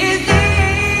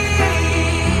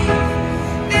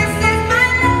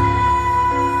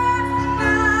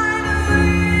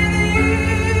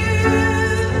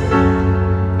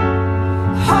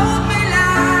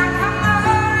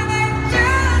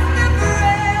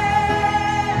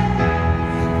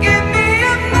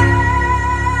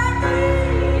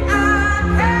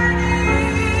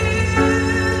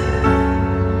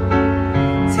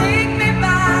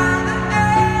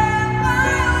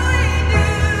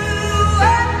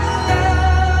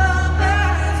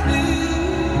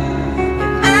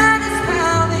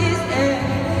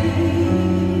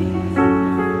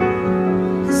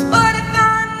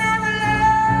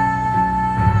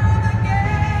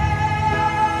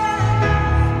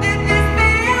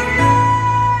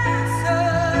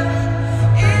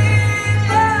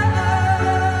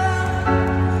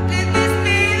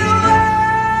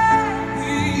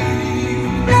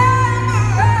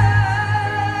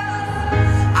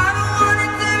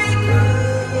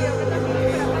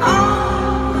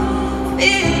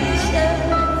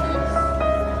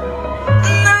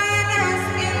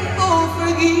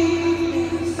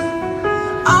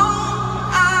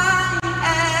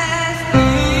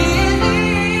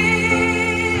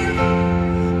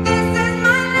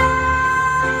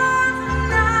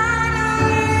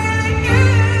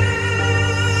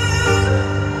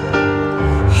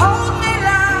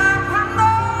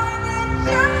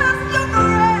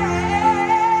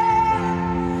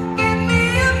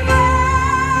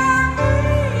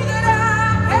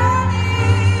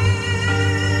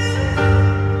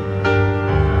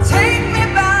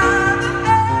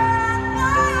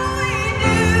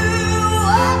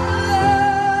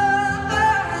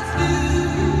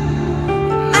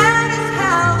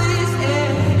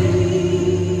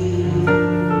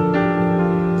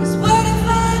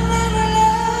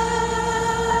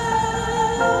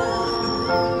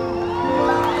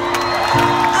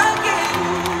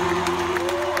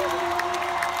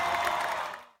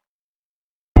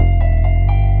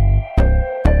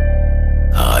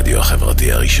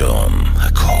החברתי הראשון,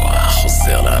 הכוח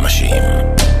חוזר לאנשים.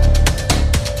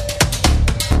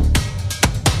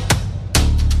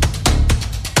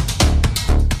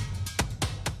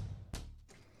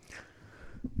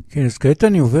 כן, אז כעת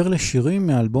אני עובר לשירים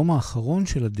מהאלבום האחרון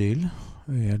של אדל,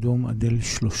 אלבום אדל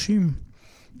 30,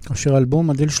 כאשר האלבום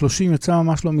אדל 30 יצא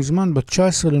ממש לא מזמן,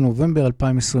 ב-19 לנובמבר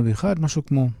 2021, משהו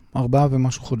כמו 4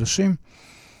 ומשהו חודשים,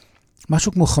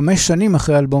 משהו כמו 5 שנים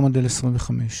אחרי האלבום אדל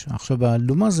 25. עכשיו,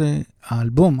 האלבום הזה,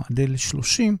 האלבום אדל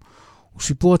 30, הוא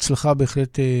סיפור הצלחה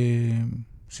בהחלט,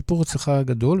 סיפור הצלחה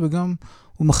גדול, וגם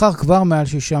הוא מכר כבר מעל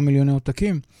 6 מיליוני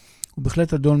עותקים. הוא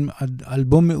בהחלט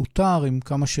אלבום מאותר עם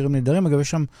כמה שירים נהדרים. אגב, יש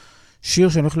שם שיר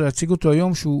שאני הולך להציג אותו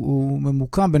היום, שהוא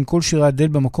ממוקם בין כל שירי אדל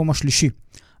במקום השלישי.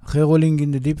 אחרי רולינג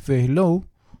אין דה דיפ והלו,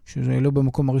 שזה לא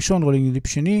במקום הראשון, רולינג אין דה דיפ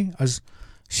שני, אז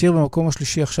שיר במקום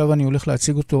השלישי, עכשיו אני הולך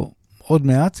להציג אותו עוד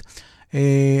מעט.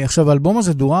 עכשיו, האלבום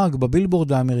הזה דורג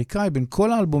בבילבורד האמריקאי, בין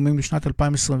כל האלבומים לשנת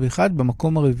 2021,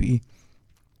 במקום הרביעי.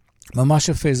 ממש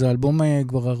יפה, זה האלבום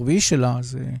כבר הרביעי שלה,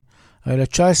 זה היה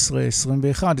 19,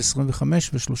 21,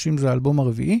 25 ו-30 זה האלבום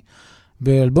הרביעי.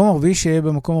 באלבום הרביעי שיהיה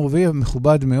במקום הרביעי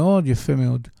מכובד מאוד, יפה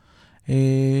מאוד.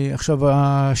 עכשיו,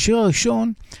 השיר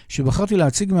הראשון שבחרתי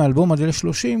להציג מהאלבום אדל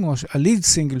 30 הוא הליד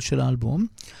סינגל של האלבום,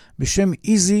 בשם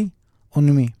Easy on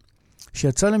Me,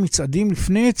 שיצא למצעדים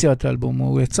לפני יציאת האלבום,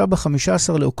 הוא יצא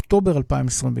ב-15 לאוקטובר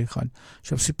 2021.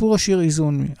 עכשיו, סיפור השיר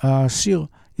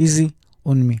Easy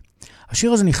on Me.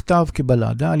 השיר הזה נכתב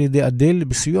כבלדה על ידי אדל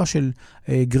בסיוע של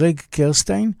גרג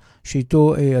קרסטיין,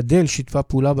 שאיתו אדל שיתפה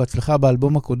פעולה בהצלחה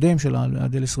באלבום הקודם של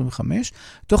אדל 25.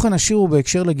 תוכן השיר הוא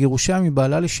בהקשר לגירושיה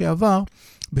מבעלה לשעבר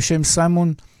בשם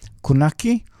סיימון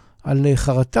קונקי, על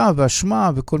חרטה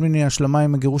ואשמה וכל מיני השלמה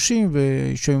עם הגירושים,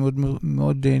 ושהם מאוד,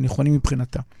 מאוד נכונים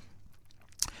מבחינתה.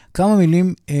 כמה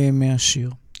מילים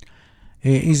מהשיר.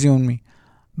 Easy on me.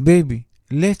 Baby,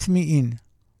 let me in.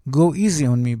 Go easy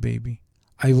on me, baby.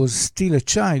 I was still a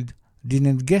child,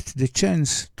 didn't get the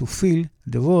chance to feel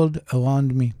the world around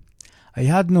me. I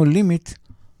had no limit,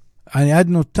 I had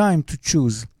no time to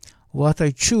choose what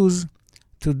I choose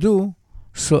to do,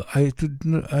 so I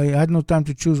had no time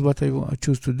to choose what I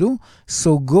choose to do, so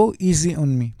go easy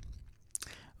on me.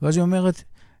 ואז היא אומרת,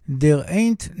 there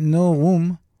ain't no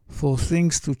room for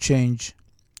things to change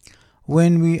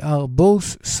when we are both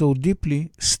so deeply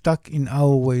stuck in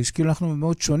our ways. כאילו אנחנו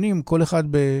מאוד שונים, כל אחד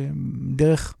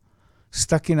בדרך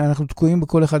stuck in, אנחנו תקועים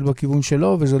בכל אחד בכיוון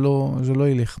שלו, וזה לא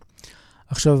ילך.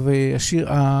 עכשיו,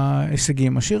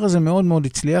 ההישגים. השיר הזה מאוד מאוד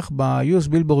הצליח ב-US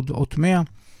בילבורד אות 100.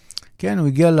 כן, הוא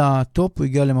הגיע לטופ, הוא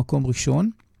הגיע למקום ראשון.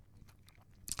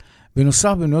 בנוסף,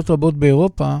 במדינות רבות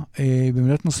באירופה,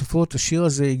 במדינות נוספות, השיר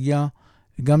הזה הגיע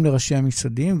גם לראשי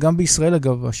המצעדים. גם בישראל,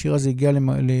 אגב, השיר הזה הגיע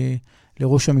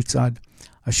לראש המצעד.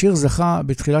 השיר זכה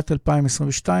בתחילת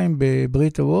 2022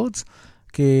 בברית אוורדס,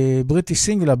 כבריטי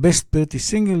סינגל, הבסט בריטי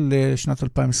סינגל לשנת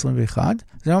 2021.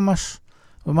 זה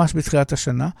ממש בתחילת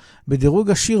השנה. בדירוג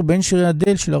השיר בין שירי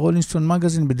אדל של הרולינג סטון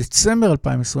מגזין בדצמבר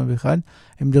 2021,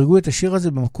 הם דירגו את השיר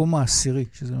הזה במקום העשירי,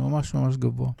 שזה ממש ממש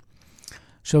גבוה.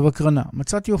 עכשיו, הקרנה.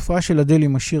 מצאתי הופעה של אדל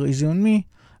עם השיר Easy on Me,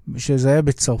 שזה היה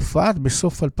בצרפת,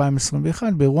 בסוף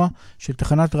 2021, באירוע של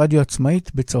תחנת רדיו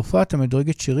עצמאית בצרפת,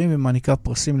 המדרגת שירים ומעניקה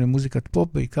פרסים למוזיקת פופ,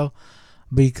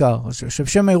 בעיקר. עכשיו,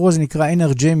 שם האירוע זה נקרא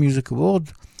NRJ Music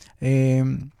Award,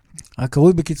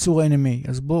 הקרוי בקיצור NMA,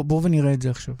 אז בואו ונראה את זה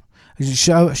עכשיו.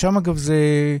 שם אגב זה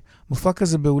מופע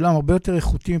כזה באולם הרבה יותר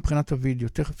איכותי מבחינת הוידאו,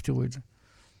 תכף תראו את זה.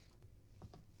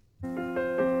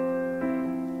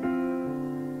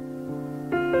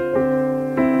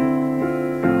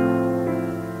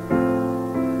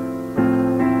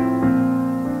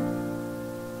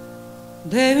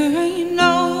 There ain't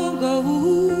no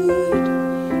gold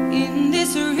in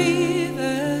this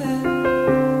river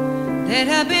that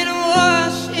I've been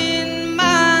washing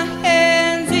my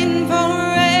hands in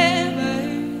forever.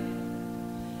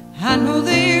 I know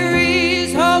there is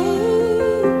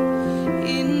hope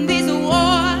in these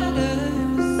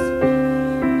waters,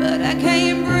 but I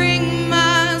can't bring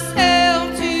myself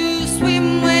to swim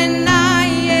when I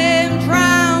am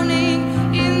drowning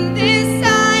in this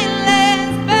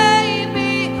silence.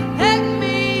 Baby, let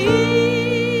me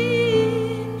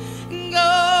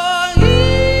go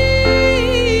easy.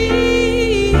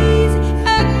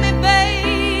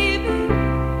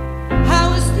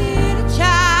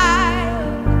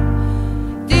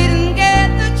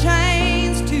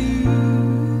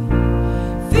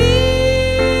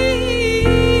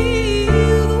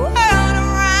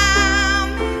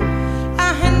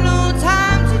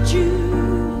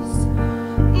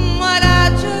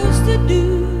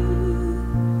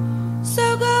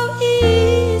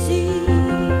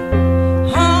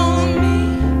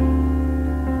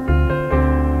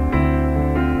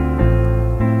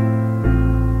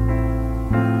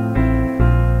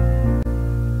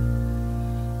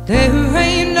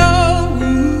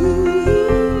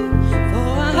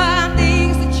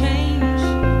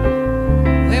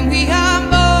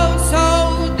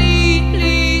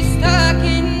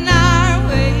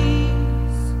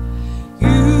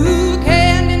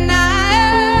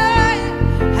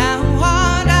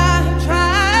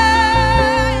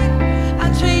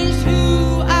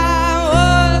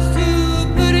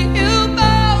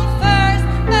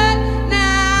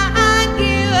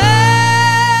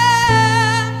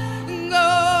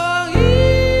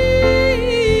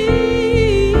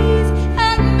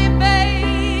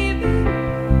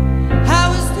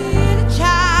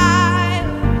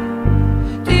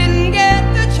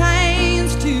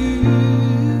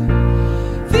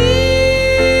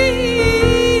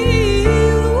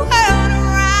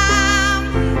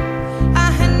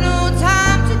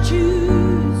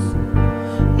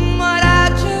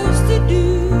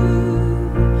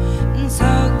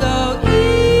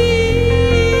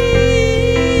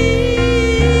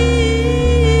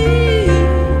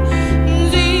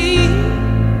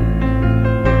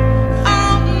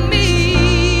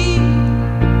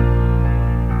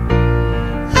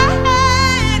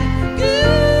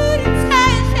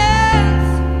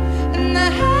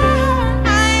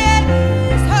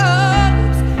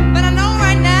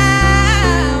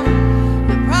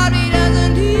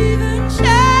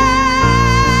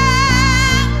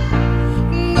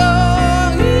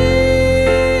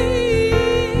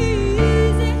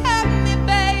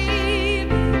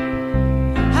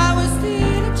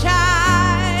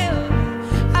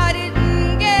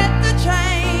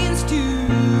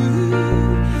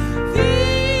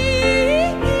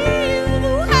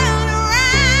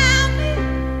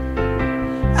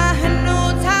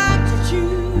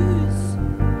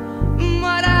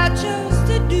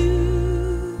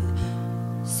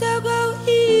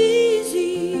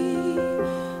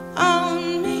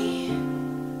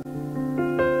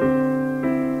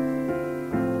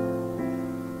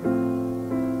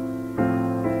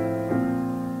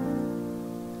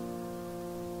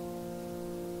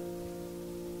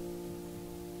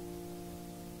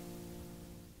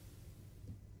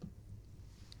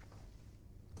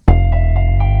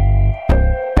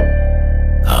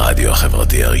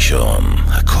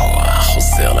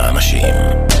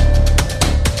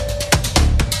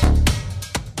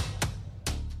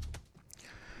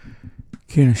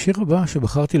 כן, השיר הבא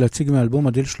שבחרתי להציג מאלבום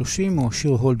אדל 30 הוא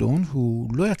השיר Hold On,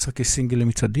 הוא לא יצא כסינגל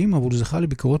למצעדים, אבל הוא זכה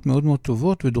לביקורות מאוד מאוד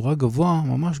טובות ודורג גבוה,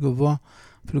 ממש גבוה,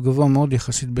 אפילו גבוה מאוד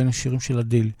יחסית בין השירים של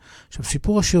אדל. עכשיו,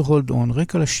 סיפור השיר Hold On,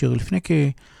 רקע לשיר, לפני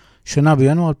כשנה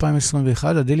בינואר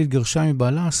 2021, אדל התגרשה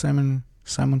מבעלה,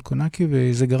 סיימון קונקי,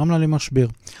 וזה גרם לה למשבר.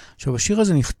 עכשיו, השיר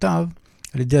הזה נכתב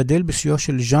על ידי אדל בסיוע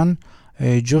של ז'אן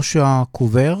ג'ושע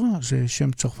קובר, זה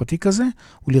שם צרפתי כזה,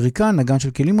 הוא ליריקן, נגן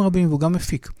של כלים רבים, והוא גם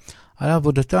מפיק. על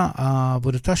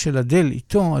העבודתה של אדל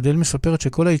איתו, אדל מספרת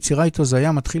שכל היצירה איתו זה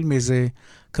היה מתחיל מאיזה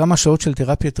כמה שעות של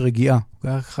תרפיית רגיעה.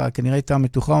 כנראה הייתה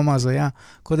מתוחה או מה, זה היה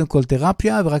קודם כל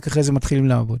תרפיה, ורק אחרי זה מתחילים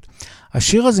לעבוד.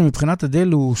 השיר הזה מבחינת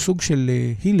אדל הוא סוג של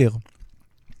הילר,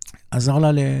 עזר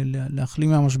לה להחלים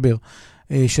מהמשבר.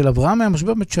 של אברהם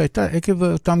מהמשבר שהייתה עקב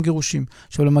אותם גירושים.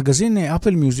 עכשיו, למגזין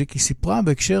אפל מיוזיק היא סיפרה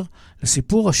בהקשר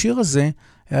לסיפור השיר הזה,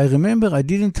 I remember I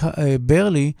didn't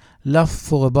barely laugh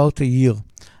for about a year.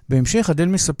 בהמשך, אדל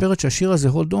מספרת שהשיר הזה,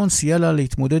 Hold On, סייע לה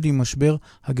להתמודד עם משבר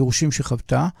הגירושים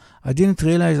שחוותה. I didn't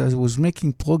realize I was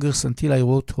making progress until I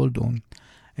wrote Hold On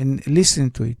and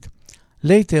listened to it.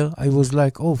 Later, I was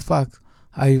like, oh fuck,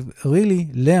 I've really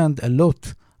learned a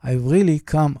lot. I've really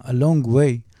come a long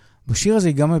way. בשיר הזה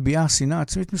היא גם מביעה שנאה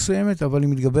עצמית מסוימת, אבל היא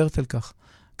מתגברת על כך.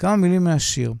 כמה מילים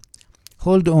מהשיר.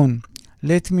 Hold on,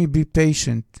 let me be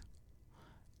patient.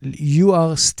 You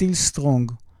are still strong.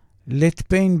 Let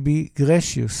pain be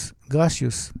gracious.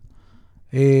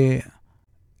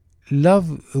 Love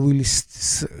will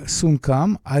soon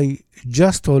come. I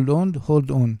just hold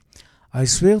on. I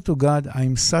swear to God,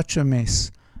 I'm such a mess.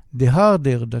 The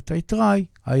harder that I try,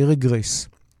 I regress.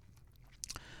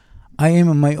 I am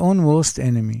my own worst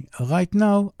enemy. Right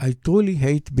now, I truly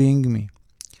hate being me.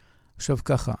 עכשיו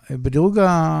ככה, בדירוג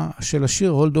של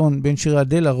השיר Hold On, בין שירי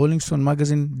אדל, הרולינג סטון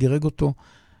מגזין דירג אותו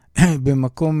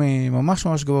במקום ממש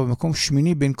ממש גבוה, במקום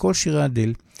שמיני בין כל שירי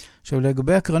אדל. עכשיו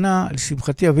לגבי הקרנה,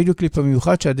 לשמחתי הוידאו קליפ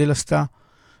המיוחד שאדל עשתה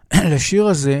לשיר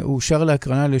הזה, הוא שר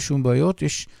להקרנה לשום בעיות.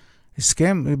 יש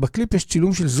הסכם, בקליפ יש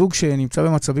צילום של זוג שנמצא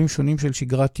במצבים שונים של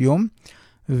שגרת יום,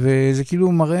 וזה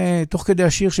כאילו מראה, תוך כדי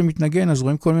השיר שמתנגן, אז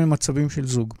רואים כל מיני מצבים של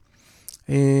זוג.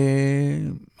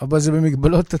 אבל זה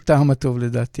במגבלות הטעם הטוב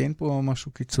לדעתי, אין פה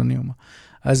משהו קיצוני או מה.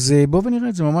 אז בואו ונראה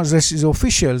את זה ממש, זה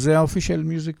אופישל, זה האופישל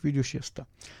מיוזיק וידאו שהיא עשתה.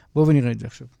 בואו ונראה את זה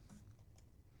עכשיו.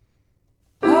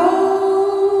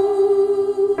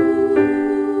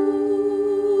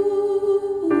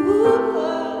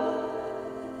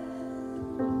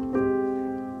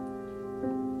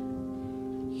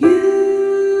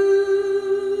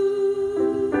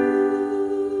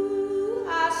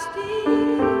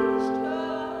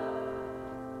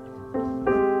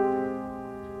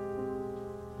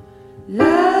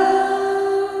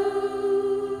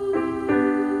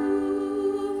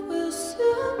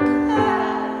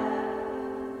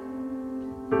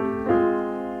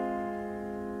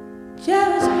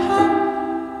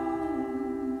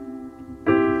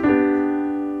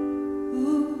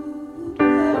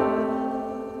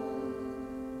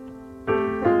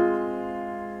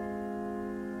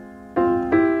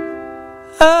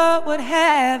 What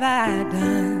have I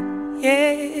done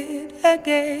yet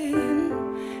again?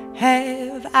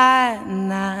 Have I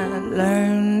not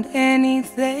learned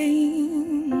anything?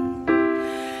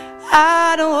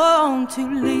 I don't want to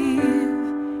live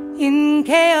in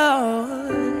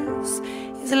chaos.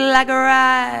 It's like a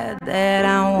ride that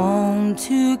I want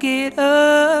to get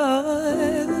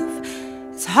off.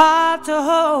 It's hard to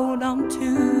hold on to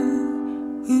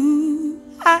who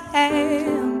I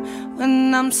am when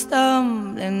I'm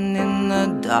stumbling in the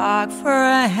dark for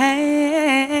a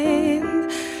hand.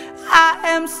 I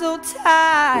am so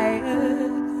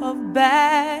tired of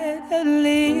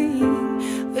battling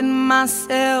with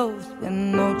myself with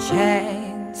no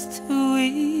chance to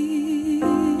win.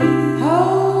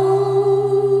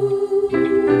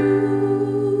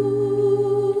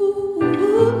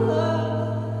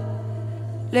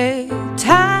 Let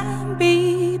time be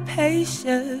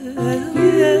patient.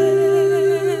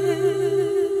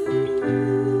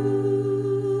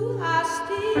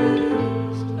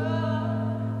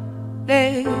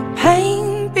 Let pain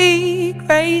be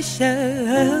gracious.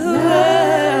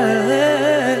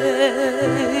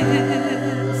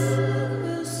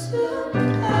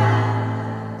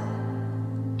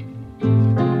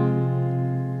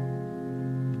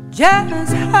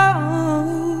 Just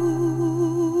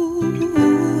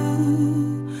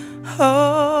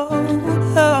hold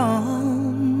on.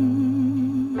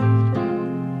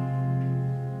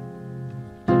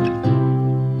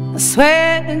 I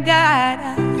swear to God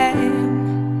I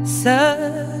am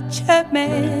such a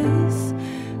mess.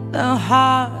 The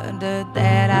harder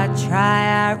that I try,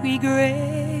 I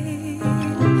regress.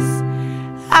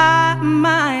 I'm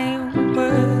my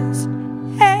worst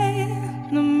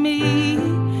enemy.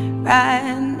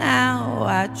 Right now,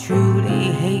 I truly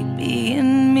hate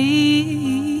being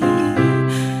me.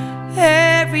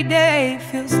 Every day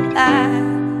feels like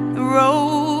the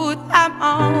road I'm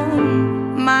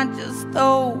on might just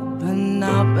open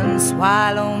up and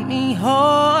swallow me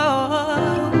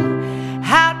whole.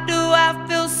 How do I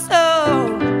feel so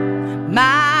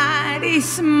mighty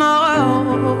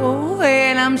small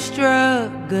when I'm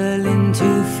struggling to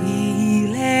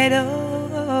feel it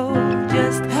all?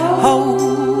 Just hold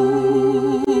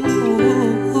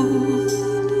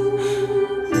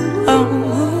on.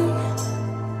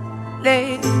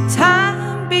 Let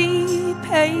time be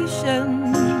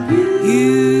patient.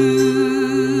 You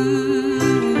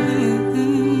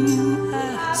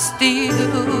are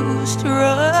still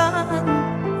strong.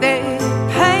 Let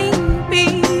pain be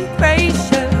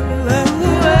gracious.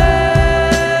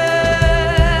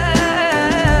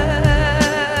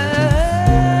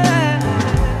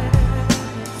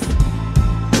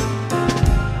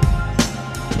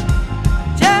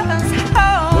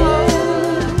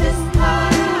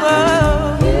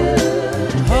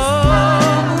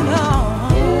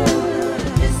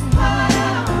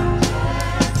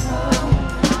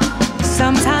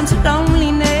 Sometimes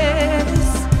loneliness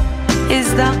is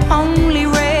the only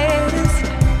rest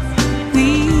we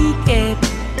get.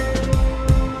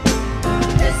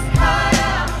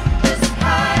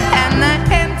 And the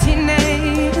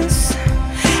emptiness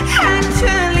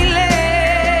actually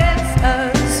lets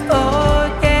us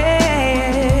forget.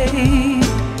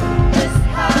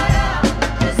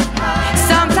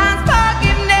 Sometimes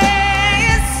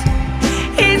forgiveness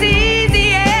is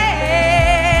easiest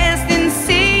in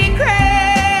secret.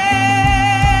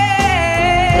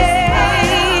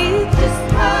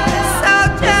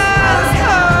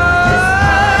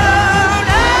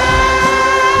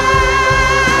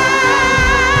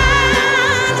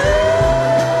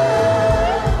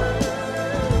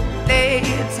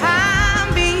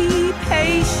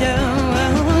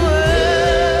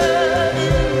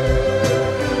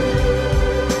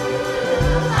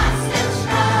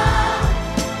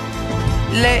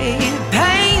 Let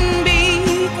pain be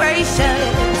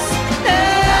gracious.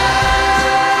 Love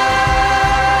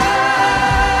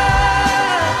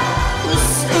will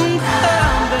soon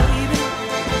come, baby,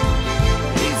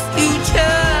 if you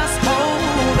just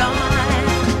hold on.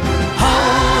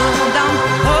 Hold on,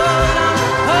 hold on,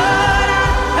 hold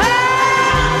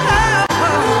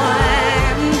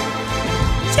on.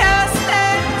 Just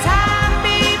let time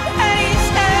be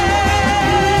patient.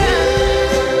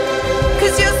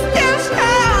 'Cause you're still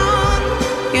strong.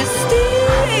 You're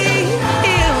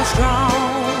still strong.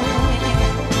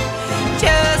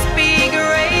 Just be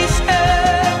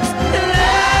gracious.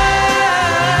 Love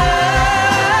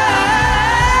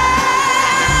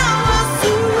will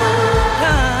soon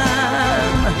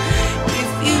come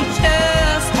if you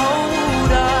just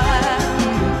hold on.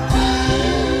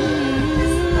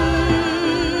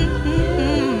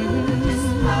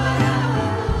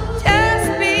 Just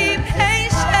be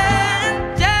patient.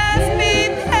 Just be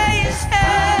patient.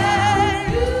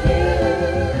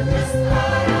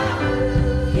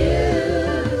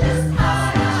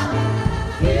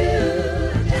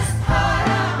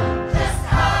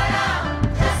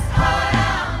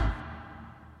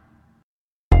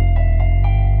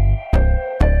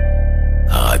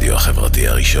 הרדיו החברתי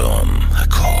הראשון,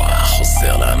 הכוח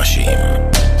חוזר לאנשים.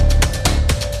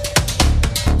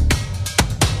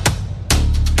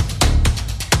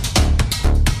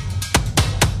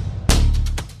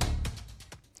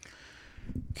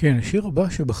 כן, השיר הבא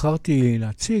שבחרתי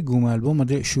להציג הוא מאלבום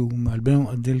אדל, שהוא מאלבום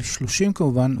אדל 30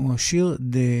 כמובן, הוא השיר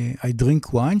I Drink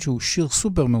Wine, שהוא שיר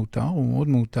סופר מאותר, הוא מאוד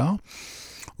מאותר.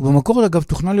 ובמקור אגב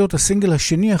תוכנן להיות הסינגל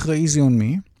השני אחרי Easy on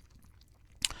Me,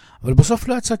 אבל בסוף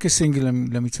לא יצא כסינגל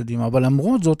למצעדים. אבל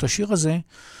למרות זאת, השיר הזה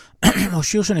הוא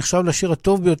השיר שנחשב לשיר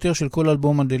הטוב ביותר של כל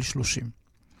אלבום אדל 30.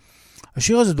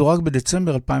 השיר הזה דורג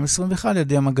בדצמבר 2021 על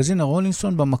ידי המגזין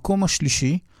הרולינג-סטון במקום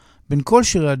השלישי, בין כל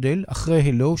שירי אדל, אחרי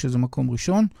הלו, שזה מקום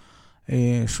ראשון,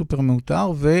 סופר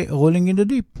מאותר, ורולינג אין דה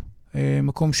דיפ,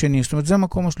 מקום שני. זאת אומרת, זה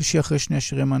המקום השלישי אחרי שני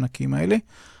השירים הענקים האלה.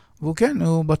 והוא כן,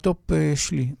 הוא בטופ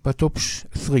שלי, בטופ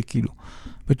 3 כאילו.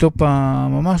 בטופ,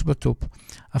 ממש בטופ.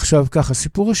 עכשיו ככה,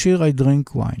 סיפור השיר I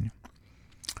Drink Wine.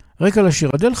 רקע לשיר,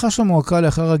 אדל חשה מועקה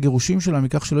לאחר הגירושים שלה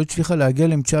מכך שלא הצליחה להגיע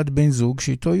למציאת בן זוג,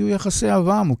 שאיתו יהיו יחסי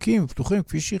אהבה עמוקים ופתוחים,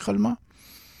 כפי שהיא חלמה.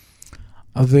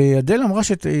 ואדל אמרה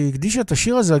שהקדישה את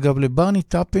השיר הזה, אגב, לברני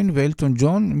טאפין ואלטון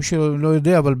ג'ון. מי שלא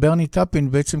יודע, אבל ברני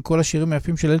טאפין, בעצם כל השירים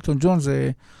היפים של אלטון ג'ון,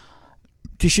 זה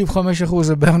 95%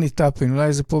 זה ברני טאפין.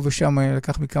 אולי זה פה ושם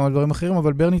לקח מכמה דברים אחרים,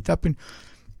 אבל ברני טאפין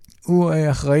הוא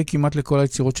אחראי כמעט לכל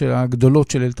היצירות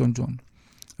הגדולות של אלטון ג'ון.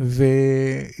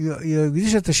 והיא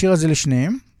הקדישה את השיר הזה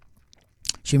לשניהם,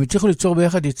 שהם הצליחו ליצור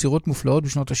ביחד יצירות מופלאות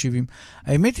בשנות ה-70.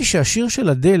 האמת היא שהשיר של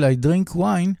אדל, I Drink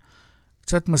Wine,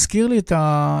 קצת מזכיר לי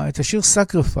את השיר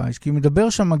Sacrifice, כי מדבר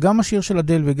שם, גם השיר של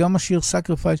אדל וגם השיר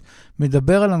Sacrifice,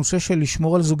 מדבר על הנושא של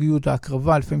לשמור על זוגיות,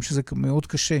 ההקרבה, לפעמים שזה מאוד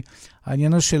קשה.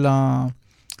 העניין הזה של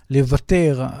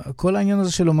לוותר, כל העניין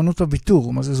הזה של אומנות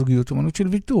הוויתור, מה זה זוגיות? אומנות של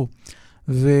ויתור.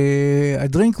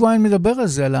 ו-Drink Wine מדבר על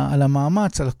זה, על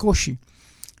המאמץ, על הקושי.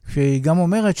 והיא גם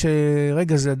אומרת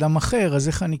שרגע, זה אדם אחר, אז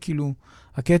איך אני כאילו,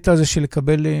 הקטע הזה של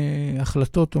לקבל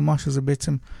החלטות או משהו, זה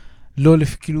בעצם לא,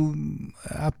 כאילו,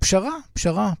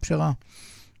 פשרה.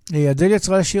 אדל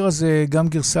יצרה לשיר הזה גם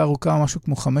גרסה ארוכה, משהו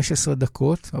כמו 15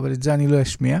 דקות, אבל את זה אני לא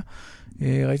אשמיע.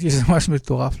 ראיתי שזה ממש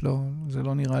מטורף, לא, זה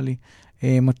לא נראה לי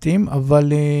מתאים,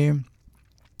 אבל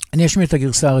אני אשמיע את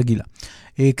הגרסה הרגילה.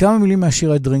 כמה מילים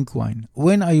מהשיר I Drink Wine.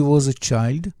 When I was a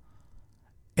child,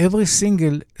 every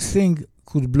single thing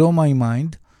could blow my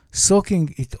mind, soaking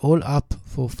it all up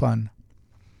for fun.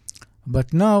 But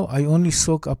now I only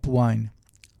soak up wine.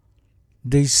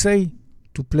 They say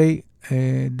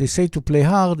to play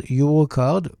hard, you work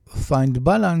hard, find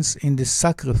balance in the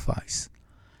sacrifice.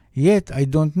 Yet I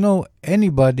don't know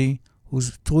anybody who's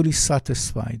truly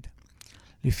satisfied.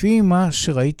 לפי מה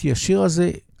שראיתי, השיר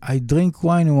הזה, I Drink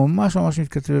Wine, הוא ממש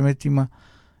מתכתב באמת עם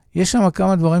יש שם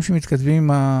כמה דברים שמתכתבים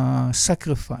עם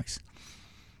ה-sacrifice.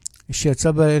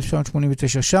 שיצא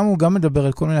ב-1989, שם הוא גם מדבר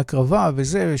על כל מיני הקרבה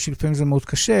וזה, שלפעמים זה מאוד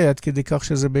קשה, עד כדי כך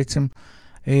שזה בעצם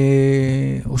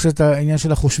עושה את העניין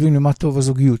של החושבים למה טוב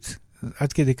הזוגיות,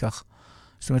 עד כדי כך.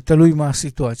 זאת אומרת, תלוי מה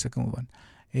הסיטואציה כמובן.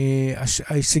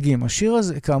 ההישגים, השיר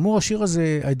הזה, כאמור השיר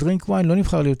הזה, I Drink Wine, לא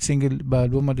נבחר להיות סינגל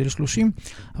באלבום אדל 30,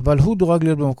 אבל הוא דורג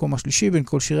להיות במקום השלישי בין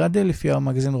כל שירי אדל, לפי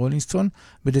המגזין רולינג סטון,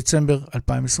 בדצמבר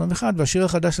 2021, והשיר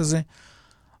החדש הזה,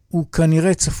 הוא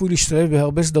כנראה צפוי להשתלב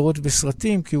בהרבה סדרות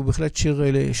וסרטים, כי הוא בהחלט שיר,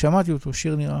 שמעתי אותו,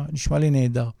 שיר נשמע לי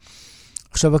נהדר.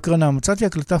 עכשיו הקרנה, מצאתי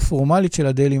הקלטה פורמלית של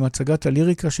אדל עם הצגת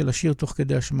הליריקה של השיר תוך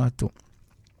כדי השמעתו.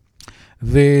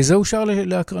 וזה אושר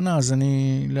להקרנה, אז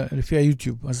אני, לפי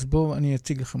היוטיוב, אז בואו אני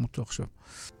אציג לכם אותו עכשיו.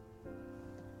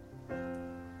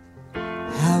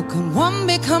 How can one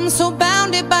become so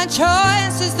bounded by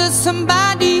choices that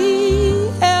somebody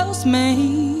else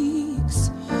makes?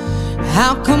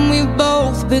 How can we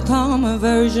both become a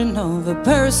version of a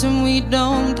person we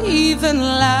don't even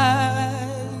like?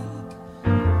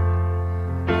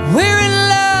 We're in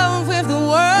love with the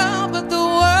world, but the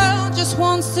world just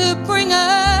wants to bring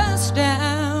us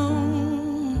down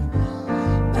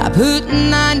by putting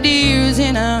ideas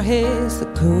in our heads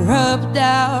that corrupt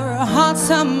our hearts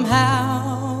somehow.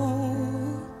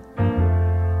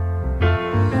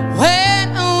 When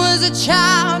I was a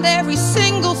child, every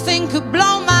single thing could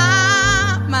blow my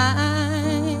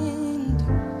mind,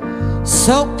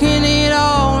 soaking it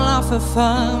all off for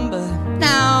fun, but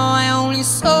now I only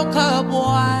soak up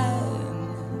wine.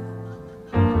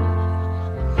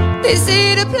 They say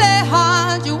to play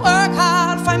hard, you work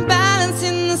hard, find balance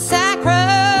in the sacrifice.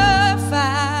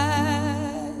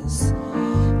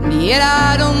 And yet I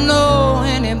don't know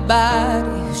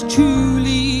anybody who's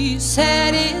truly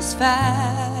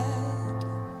satisfied.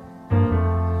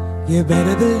 You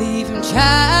better believe I'm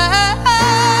trying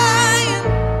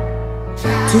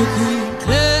to keep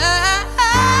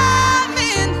climbing,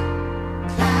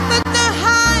 but the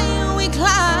higher we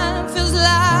climb feels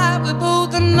like we're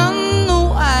both none the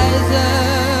wiser.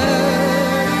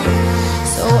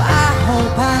 So I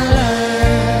hope I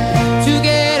learn to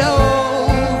get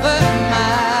over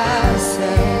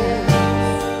myself,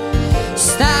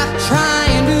 stop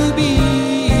trying to be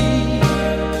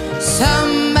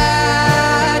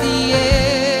somebody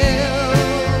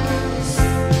else,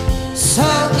 so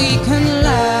we can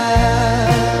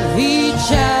love each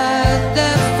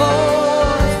other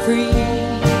for free.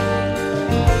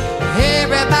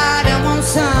 Everybody wants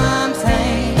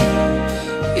something,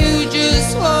 you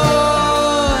just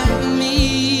want me.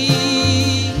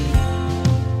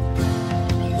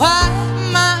 Why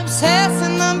am I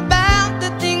obsessing about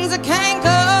the things I can't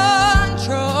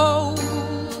control?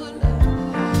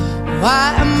 Why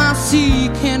am I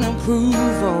seeking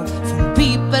approval from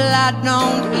people I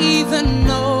don't even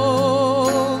know?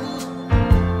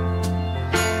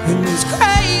 In these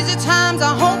crazy times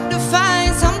I hope to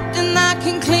find something I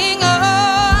can cling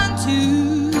on to,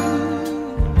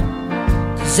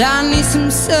 'cause I need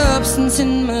some substance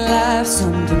in my life,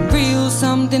 something real,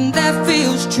 something that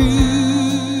feels true.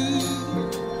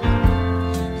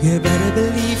 You better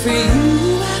believe for you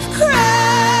I've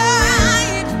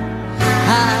cried,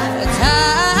 I've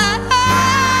tired,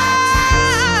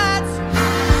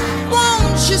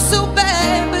 want you so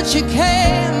bad but you you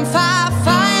can fight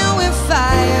fire with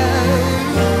fire.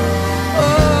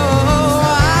 Oh,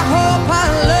 I hope I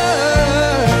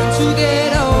learn to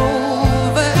get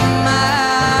over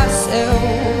myself.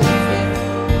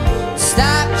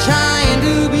 Stop trying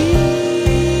to be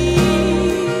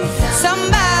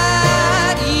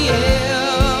somebody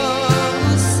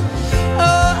else.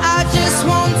 Oh, I just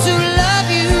want to love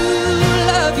you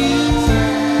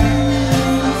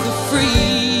for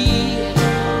free.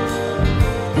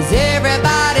 'Cause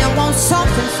everybody wants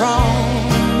something from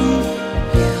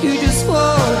you, just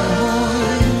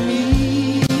want me.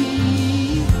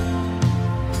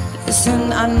 Listen,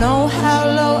 I know how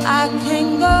low I can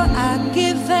go. I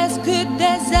give as good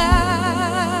as I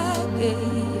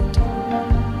get.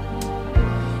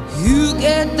 You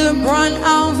get the brunt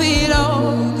of it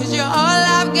all, 'cause you're all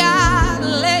I've got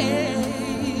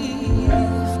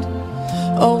left.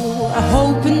 Oh, I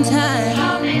hope in time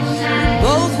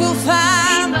both will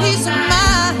find peace of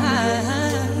mind.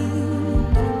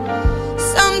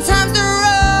 Sometimes the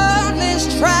road less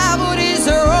traveled is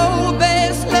the road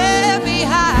best left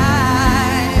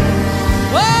behind.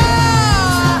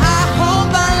 Oh, I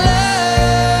hope I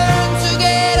learn to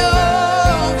get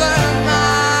over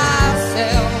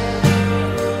myself.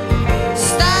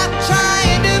 Stop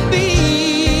trying to be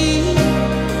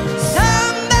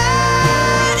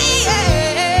somebody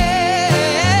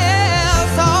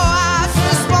else. Oh, I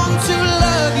just want to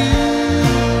love you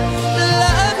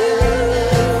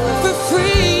for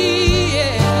free,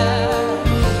 yeah.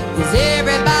 'Cause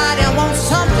everybody wants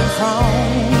something from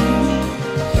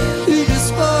you, just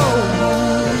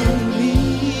want me.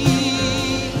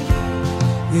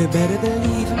 You better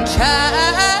believe I'm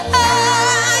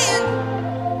trying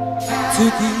to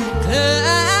keep climbing,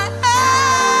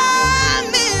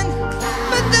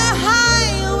 but the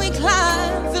higher we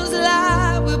climb feels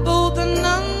like we're both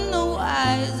none the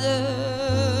wiser.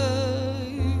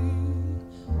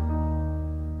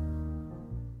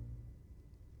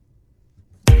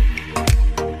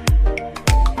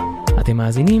 אתם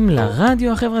מאזינים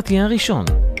לרדיו החברתי הראשון.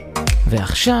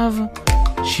 ועכשיו,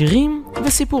 שירים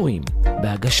וסיפורים,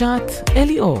 בהגשת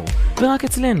אלי אור, ורק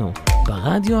אצלנו,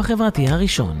 ברדיו החברתי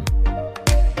הראשון.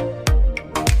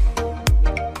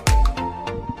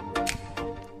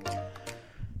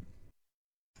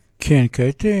 כן,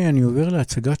 כעת אני עובר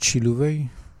להצגת שילובים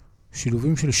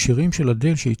של שירים של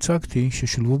אדל שהצגתי,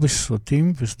 ששולבו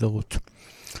בסרטים וסדרות.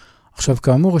 עכשיו,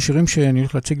 כאמור, השירים שאני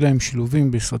הולך להציג להם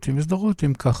שילובים בסרטים וסדרות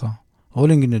הם ככה: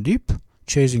 Rolling in the Deep,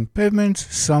 Chasing Pavements,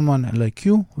 Someone Like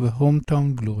You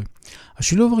ו-Hometown Glory.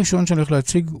 השילוב הראשון שאני הולך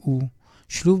להציג הוא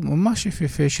שילוב ממש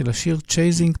יפה של השיר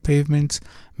Chasing Pavements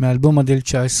מאלבום אדל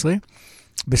 19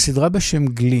 בסדרה בשם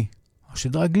גלי.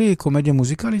 הסדרה גלי היא קומדיה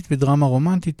מוזיקלית ודרמה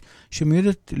רומנטית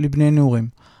שמיועדת לבני נעורים.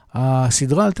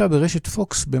 הסדרה עלתה ברשת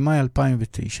פוקס במאי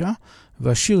 2009,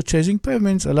 והשיר Chasing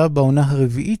Pavements עלה בעונה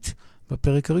הרביעית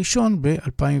בפרק הראשון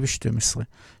ב-2012.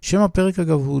 שם הפרק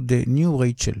אגב הוא The New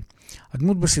Rachel.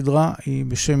 הדמות בסדרה היא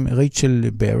בשם רייצ'ל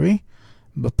ברי.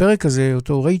 בפרק הזה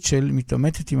אותו רייצ'ל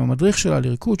מתעמתת עם המדריך שלה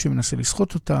לריקוד שמנסה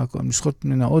לסחוט אותה,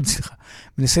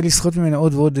 מנסה לסחוט ממנה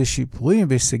עוד ועוד שיפורים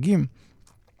והישגים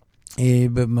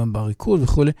בריקוד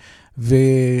וכו',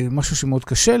 ומשהו שמאוד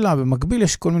קשה לה. במקביל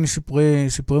יש כל מיני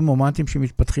סיפורים רומנטיים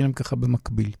שמתפתחים להם ככה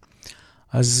במקביל.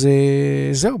 אז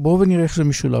זהו, בואו ונראה איך זה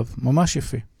משולב. ממש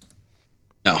יפה.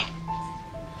 No,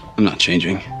 I'm not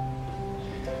changing.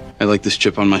 I like this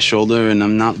chip on my shoulder and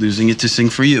I'm not losing it to sing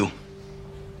for you.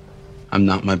 I'm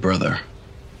not my brother.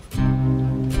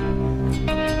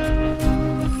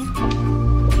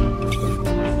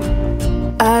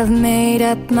 I've made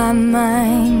up my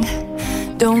mind.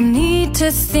 Don't need to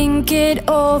think it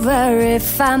over. If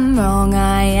I'm wrong,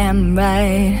 I am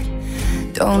right.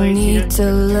 Don't need to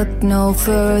look no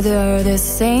further. This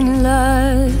ain't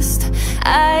lust.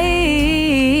 I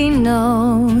know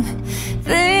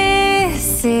this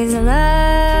is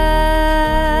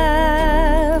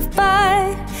love.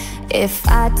 But if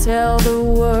I tell the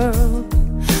world,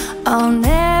 I'll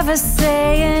never say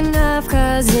enough,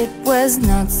 'cause it was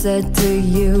not said to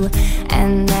you.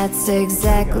 And that's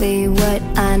exactly what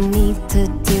I need to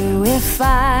do if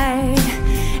I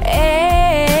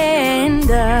end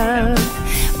up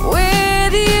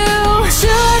with you.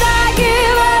 Should I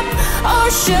give up, or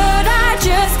should I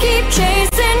just keep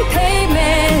chasing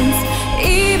pavements,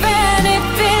 even if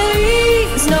it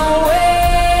leads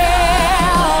nowhere?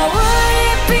 Would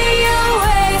it be a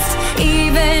waste,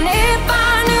 even if I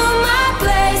knew my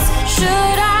place?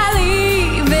 Should I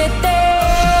leave it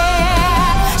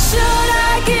there? Should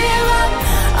I give up,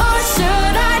 or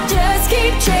should I just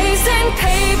keep chasing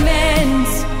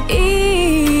pavements,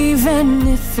 even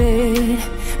if it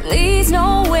leads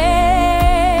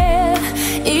nowhere?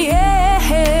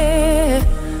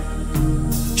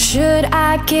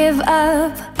 I give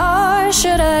up, or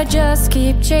should I just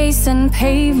keep chasing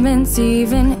pavements,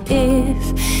 even if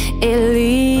it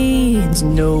leads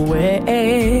nowhere?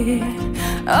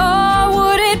 Or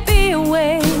would it be a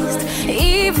waste,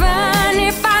 even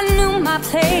if I knew my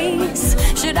place?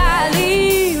 Should I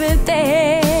leave it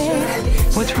there?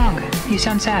 What's wrong? You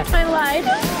sound sad. I lied.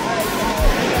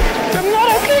 I'm not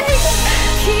okay.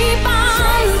 Keep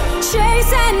on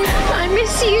chasing. I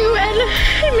miss you and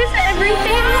I miss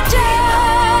everything.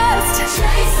 Just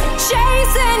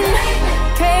chasing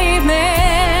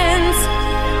pavements.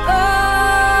 Oh,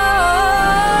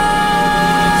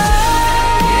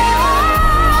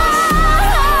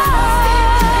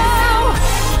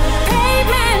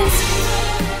 pavements.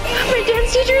 My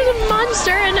dance teacher is a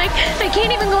monster and I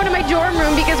can't even go into my dorm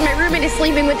room because my roommate is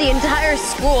sleeping with the entire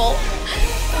school.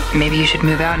 Maybe you should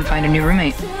move out and find a new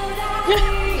roommate.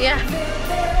 Yeah.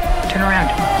 Turn around.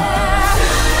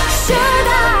 Should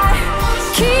I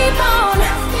keep on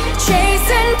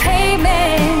chasing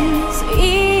pavements,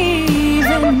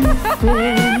 even if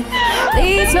it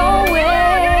leads nowhere?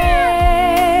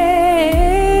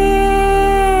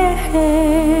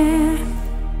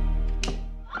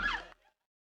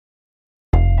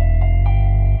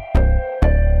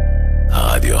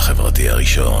 הרדיו החברתי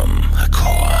הראשון,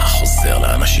 הכוח חוזר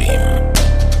לאנשים.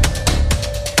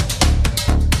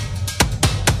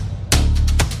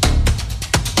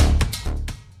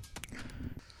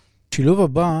 השילוב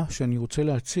הבא שאני רוצה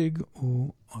להציג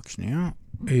הוא, רק שנייה,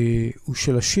 הוא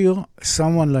של השיר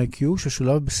Someone Like You,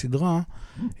 ששולב בסדרה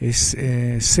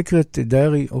Secret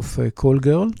Diary of a Call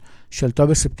Girl, שעלתה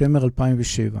בספטמבר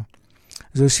 2007.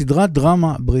 זו סדרת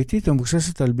דרמה בריטית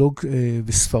המבוססת על בלוג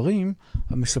וספרים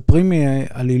המספרים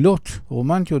עלילות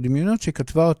רומנטיות דמיוניות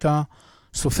שכתבה אותה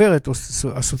סופרת,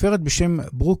 הסופרת בשם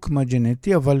ברוק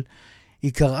מג'נטי, אבל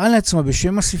היא קראה לעצמה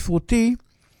בשם הספרותי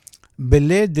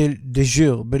בלה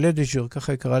דז'ר, בלה דז'ר,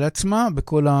 ככה היא קראה לעצמה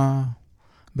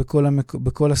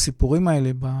בכל הסיפורים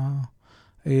האלה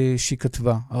שהיא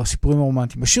כתבה, הסיפורים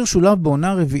הרומנטיים. השיר שולב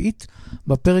בעונה רביעית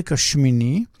בפרק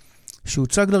השמיני,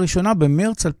 שהוצג לראשונה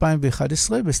במרץ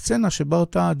 2011, בסצנה שבה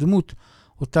אותה דמות,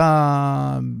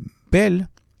 אותה בל,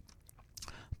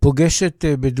 פוגשת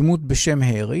בדמות בשם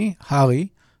הארי,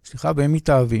 והם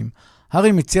מתאהבים.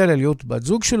 הארי מציע לה להיות בת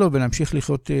זוג שלו ולהמשיך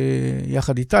לחיות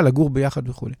יחד איתה, לגור ביחד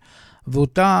וכו'.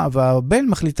 והבל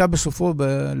מחליטה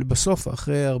בסוף,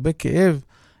 אחרי הרבה כאב,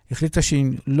 החליטה שהיא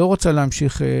לא רוצה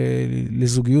להמשיך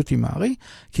לזוגיות עם הארי,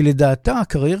 כי לדעתה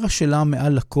הקריירה שלה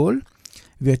מעל הכל,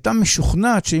 והיא הייתה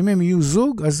משוכנעת שאם הם יהיו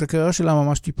זוג, אז הקריירה שלה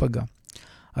ממש תיפגע.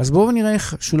 אז בואו נראה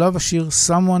איך שולב השיר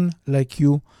Someone Like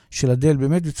You של אדל,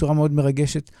 באמת בצורה מאוד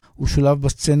מרגשת, הוא שולב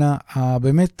בסצנה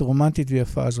הבאמת רומנטית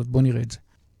ויפה הזאת. בואו נראה את זה.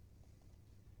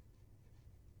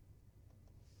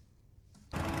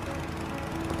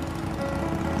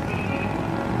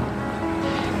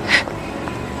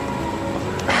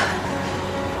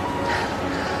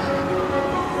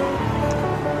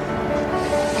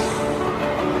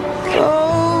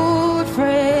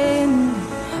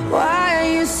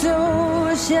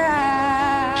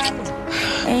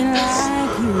 Ain't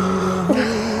like you to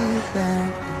hold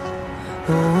back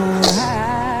or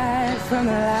hide from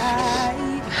the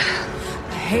light.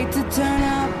 I hate to turn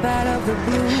up out of the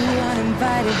blue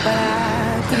uninvited, but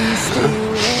I couldn't stay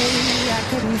away. I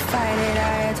couldn't fight it.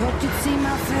 I had hoped you'd see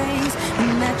my face and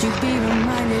that you'd be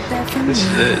reminded that for This me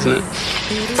is it, isn't it?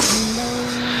 it isn't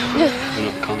over. I'm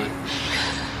not coming.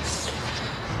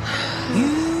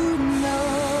 You know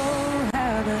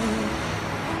how the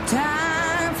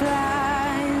time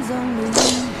flies only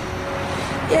you.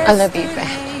 I love you,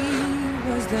 Beth.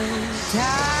 Was the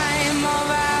time of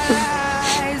our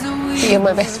lives. You're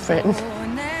my best friend.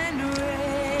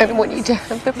 I want you to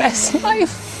have the best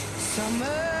life.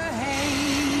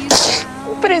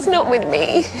 But it's not with me.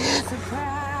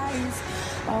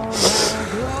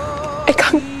 I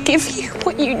can't give you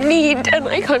what you need, and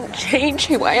I can't change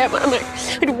who I am, and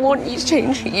I don't want you to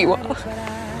change who you are.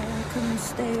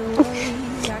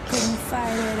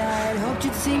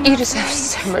 You deserve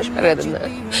so much better than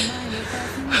that.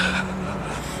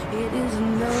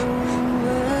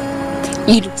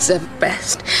 You deserve the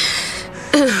best.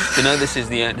 You know this is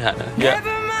the end, Hannah. Yeah.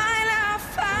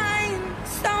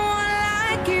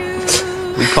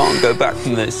 We can't go back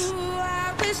from this.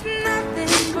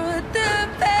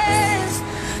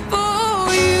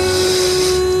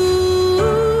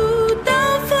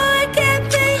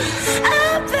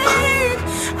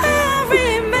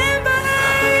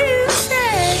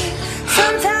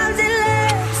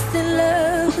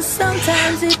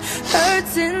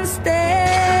 Hurts instead.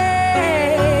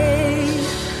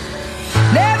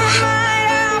 Never mind,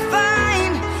 I'll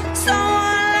find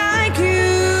someone like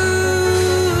you.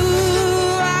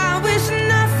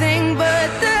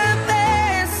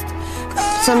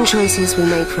 some choices we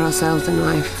make for ourselves in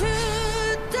life,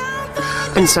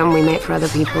 and some we make for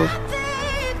other people.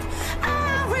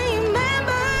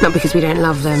 Not because we don't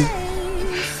love them,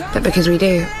 but because we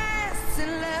do.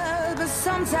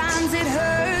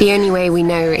 The only way we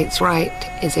know it's right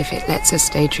is if it lets us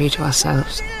stay true to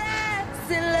ourselves.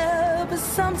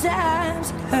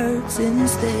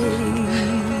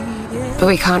 But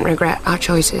we can't regret our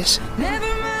choices.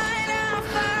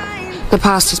 The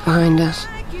past is behind us.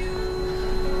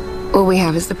 All we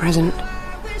have is the present.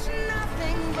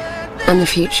 And the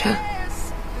future.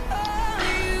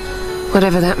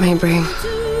 Whatever that may bring.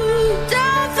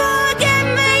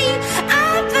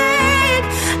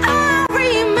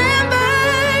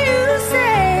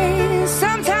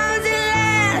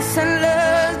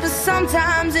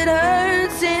 Sometimes it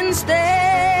hurts instead.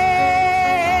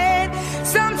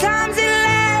 Sometimes it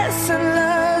lasts and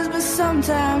loves, but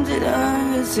sometimes it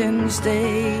hurts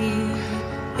instead.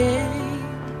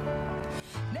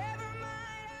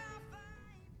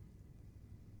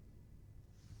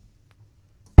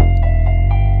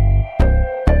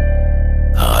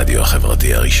 הרדיו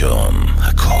החברתי הראשון,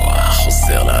 הכוח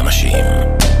חוזר לאנשים.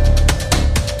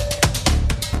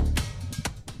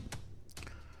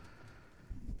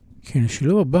 כן,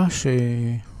 השילוב הבא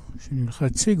שאני הולך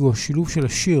להציג הוא השילוב של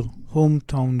השיר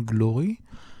Hometown Glory,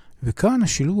 וכאן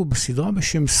השילוב הוא בסדרה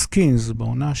בשם Skins,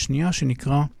 בעונה השנייה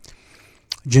שנקרא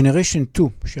Generation 2,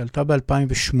 שעלתה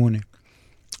ב-2008.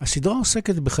 הסדרה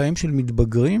עוסקת בחיים של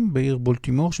מתבגרים בעיר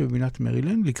בולטימור שבמדינת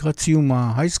מרילנד, לקראת סיום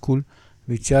ההייסקול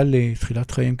ויציאה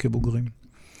לתחילת חיים כבוגרים.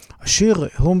 השיר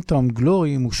Hometown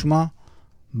Glory מושמע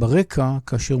ברקע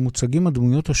כאשר מוצגים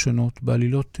הדמויות השונות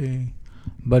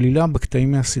בעלילה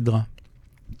בקטעים מהסדרה.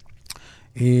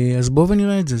 אז בואו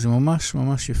ונראה את זה, זה ממש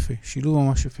ממש יפה, שילוב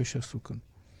ממש יפה שעשו כאן.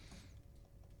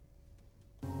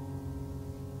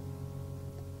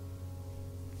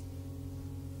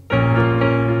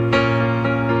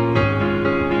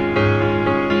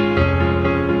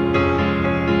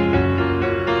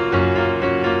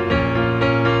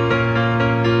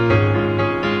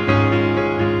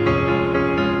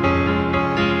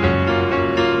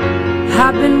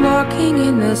 I've been walking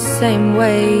in the same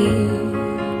way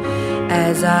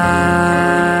as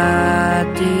I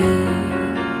did,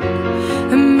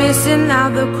 and missing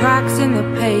out the cracks in the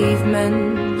pavement,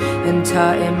 and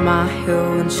tutting my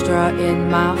heel and strutting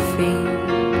my feet.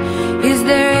 Is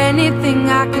there anything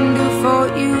I can do for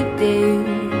you, dear?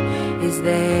 Is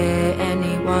there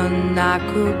anyone I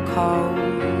could call?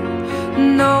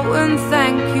 No, and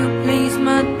thank you, please,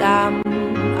 madame.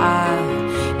 I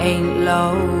ain't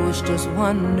lost, just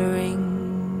wondering.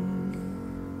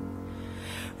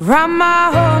 Round my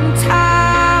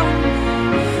hometown,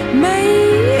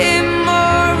 memories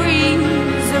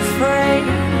of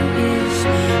phrase.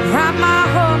 Round my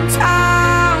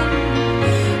hometown,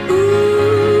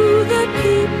 ooh, the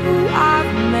people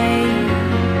I've made.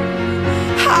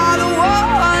 How the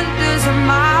wonders of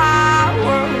my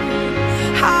world,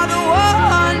 how the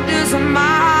wonders of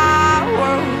my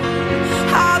world,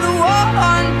 how the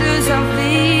wonders of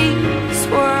this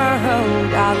world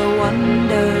are the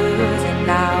wonders of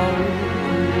now.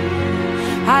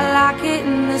 I like it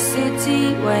in the city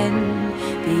when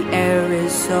the air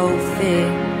is so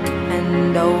thick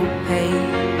and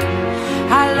opaque.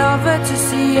 I love it to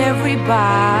see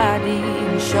everybody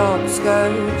in short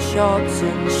skirts, shorts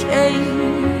and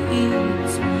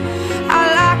shades. I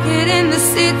like it in the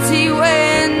city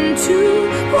when two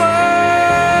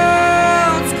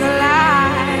worlds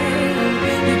collide.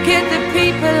 You get the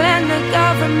people and the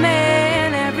government,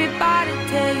 everybody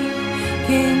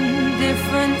taking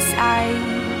different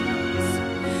sides.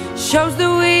 Shows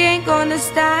that we ain't gonna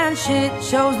stand shit,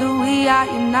 shows that we are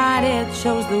united,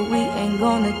 shows that we ain't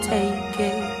gonna take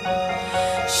it.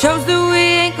 Shows that we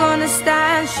ain't gonna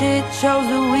stand shit, shows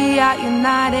that we are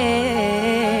united.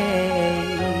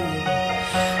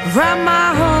 Round my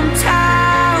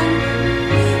hometown,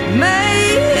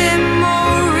 memories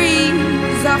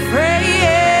are fresh.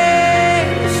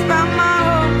 Round my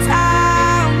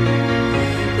hometown,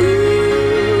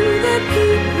 ooh, the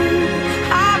people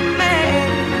I've met,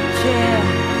 yeah.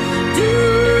 Do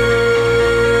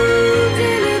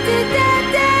da da da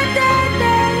da da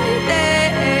da da,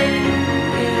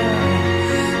 yeah.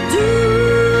 Do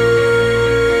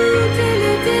da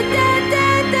da da da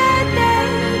da da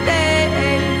da,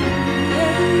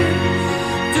 yeah.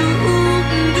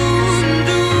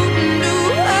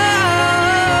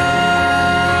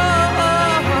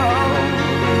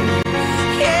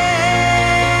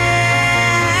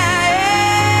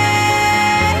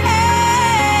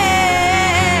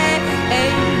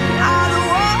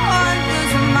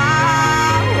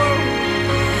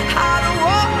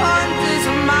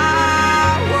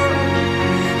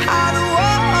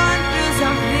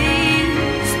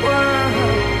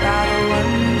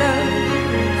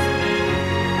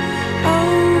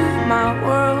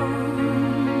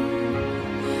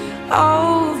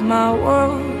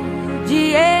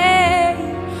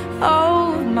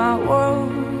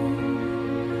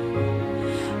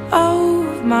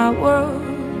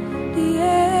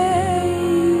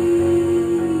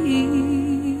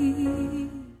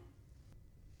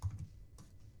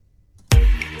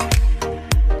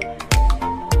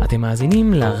 אתם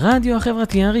מאזינים לרדיו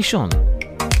החברתי הראשון.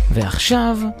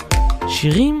 ועכשיו,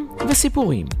 שירים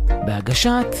וסיפורים,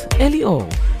 בהגשת אלי אור,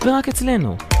 ורק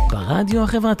אצלנו, ברדיו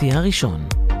החברתי הראשון.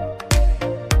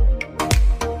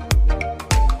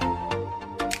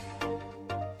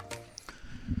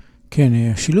 כן,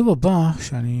 השילוב הבא,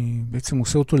 שאני בעצם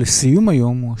עושה אותו לסיום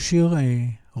היום, הוא השיר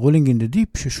Rolling in the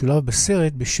Deep, ששולב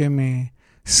בסרט בשם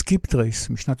Skip Trace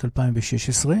משנת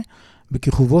 2016,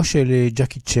 בכיכובו של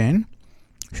ג'קי צ'ן,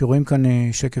 שרואים כאן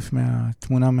שקף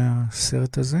מהתמונה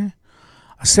מהסרט הזה.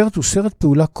 הסרט הוא סרט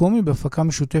פעולה קומי בהפקה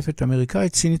משותפת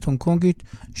אמריקאית, סינית הונג קונגית,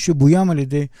 שבוים על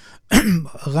ידי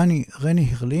רני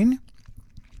הרלין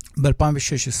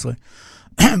ב-2016.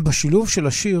 בשילוב של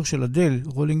השיר של אדל,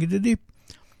 Rolling in the Deep,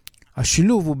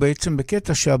 השילוב הוא בעצם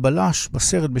בקטע שהבלש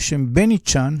בסרט בשם בני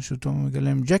צ'אן, שאותו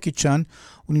מגלם ג'קי צ'אן,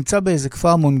 הוא נמצא באיזה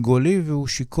כפר מונגולי, והוא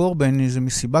שיקור בין איזו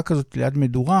מסיבה כזאת ליד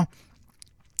מדורה,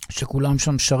 שכולם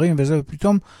שם שרים וזה,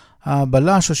 ופתאום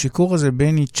הבלש, השיקור הזה,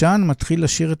 בני צ'אן, מתחיל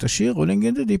לשיר את השיר, Rolling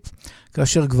in the Deep,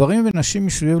 כאשר גברים ונשים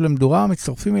מסביב למדורה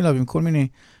מצטרפים אליו עם כל מיני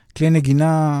כלי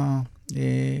נגינה,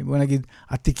 בוא נגיד,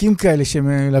 עתיקים כאלה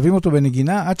שמלווים אותו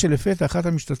בנגינה, עד שלפתע אחת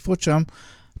המשתתפות שם,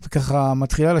 וככה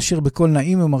מתחילה לשיר בקול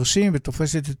נעים ומרשים,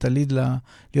 ותופסת את הליד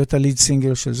להיות הליד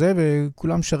סינגל של זה,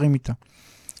 וכולם שרים איתה.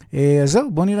 אז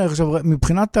זהו, בואו נראה. עכשיו,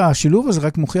 מבחינת השילוב הזה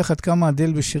רק מוכיח עד כמה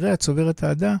אדל בשיריה צוברת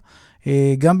האהדה,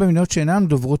 גם במדינות שאינן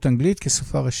דוברות אנגלית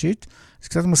כשפה ראשית. זה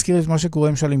קצת מזכיר את מה שקורה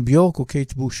למשל עם ביורק או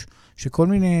קייט בוש, שכל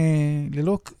מיני,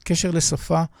 ללא קשר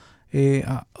לשפה,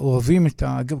 אוהבים את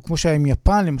כמו שהיה עם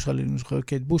יפן, למשל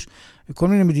קייט בוש, כל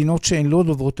מיני מדינות שהן לא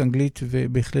דוברות אנגלית,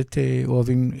 ובהחלט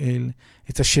אוהבים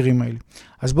את השירים האלה.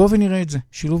 אז בואו ונראה את זה,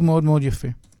 שילוב מאוד מאוד יפה.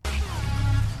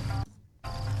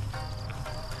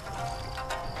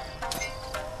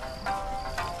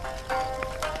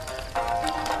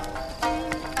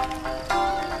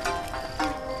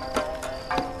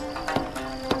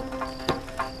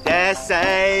 There's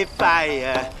a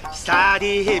fire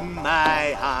starting in my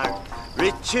heart,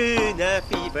 reaching a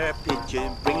fever pitch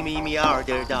and bringing me out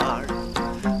the dark.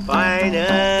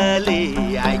 Finally,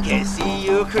 I can see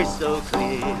you crystal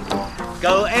clear.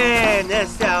 Go and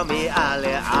tell me,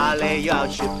 Ale, you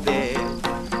should be.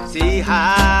 See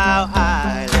how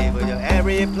I live with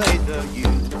every place of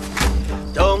you.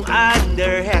 Don't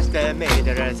underestimate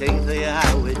the things that I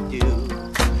would do.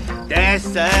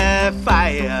 There's a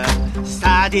fire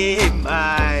starting in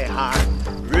my heart,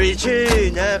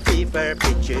 reaching a fever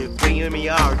pitch, bringing me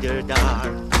out the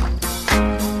dark.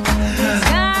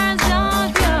 Skies of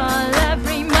your love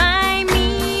remind me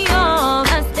of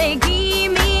us. They keep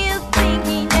me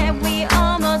thinking that we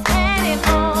almost had it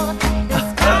all. The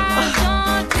skies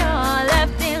of your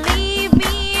love, they leave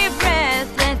me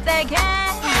breathless. I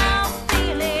can't help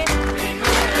feeling.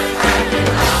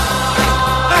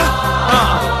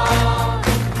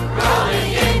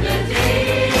 Rolling in the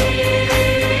deep,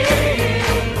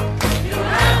 you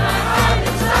have my heart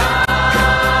inside.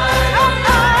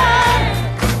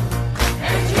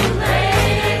 And you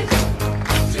laid it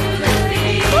to the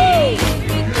beat.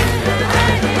 You could have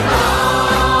had it all.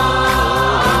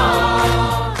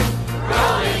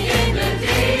 Rolling in the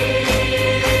deep.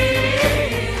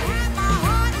 My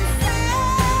heart inside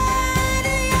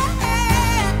of your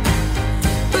hand,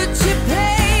 but you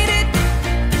played it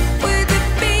with a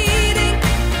beating.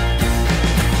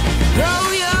 Throw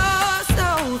your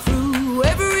soul through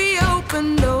every open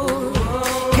door.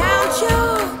 Count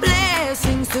your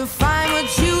blessings to find what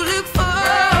you look for.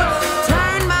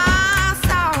 Turn my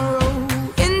sorrow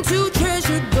into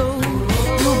treasured gold.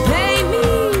 You pay me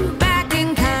back in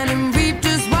kind and reap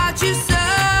just what you sow.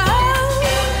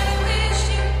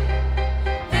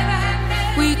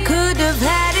 We could have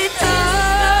had it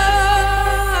all.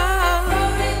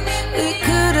 We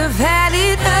could have had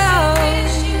it all.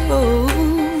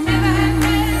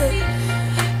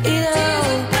 It all,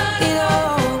 it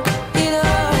all, it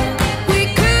all. We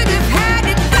could have had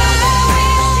it all.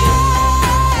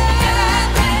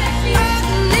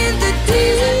 In the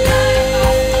deep,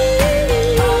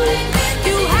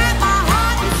 you had my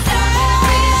heart inside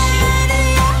of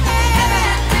your hand,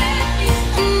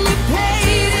 and you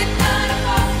played it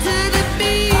to the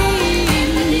beat.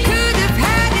 Could have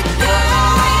had it all.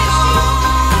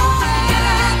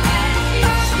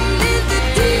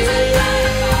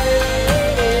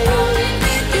 In the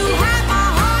deep, you had my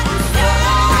heart inside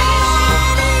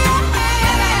of your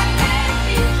hand,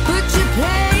 but you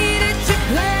played it, you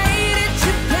played it,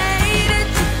 you played it,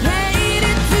 you played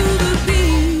it to the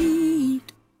beat.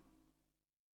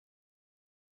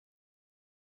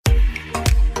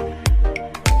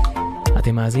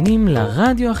 אתם מאזינים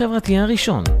לרדיו החברתי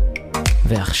הראשון.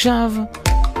 ועכשיו,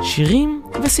 שירים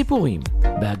וסיפורים,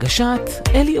 בהגשת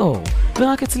אלי אור,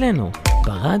 ורק אצלנו,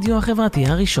 ברדיו החברתי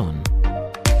הראשון.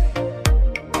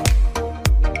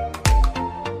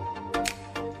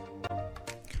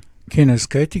 כן, אז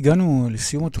כעת הגענו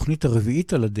לסיום התוכנית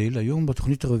הרביעית על אדל. היום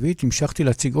בתוכנית הרביעית המשכתי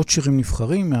להציג עוד שירים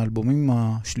נבחרים מהאלבומים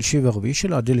השלישי והרביעי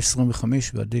שלה, אדל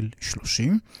 25 ואדל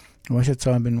 30, מה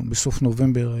שיצא בסוף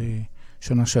נובמבר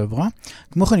שנה שעברה.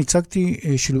 כמו כן הצגתי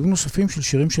שילובים נוספים של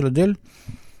שירים של אדל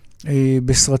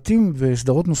בסרטים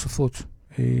וסדרות נוספות.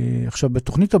 עכשיו,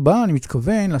 בתוכנית הבאה אני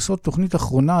מתכוון לעשות תוכנית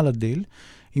אחרונה על אדל,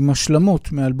 עם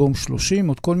השלמות מאלבום 30,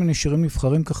 עוד כל מיני שירים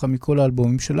נבחרים ככה מכל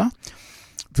האלבומים שלה.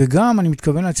 וגם אני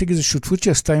מתכוון להציג איזו שותפות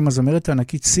שעשתה עם הזמרת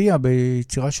הענקית סיה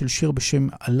ביצירה של שיר בשם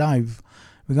Alive,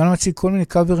 וגם להציג כל מיני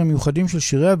קאברים מיוחדים של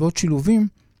שיריה ועוד שילובים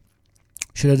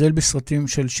של אדל בסרטים,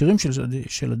 של שירים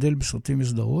של אדל בסרטים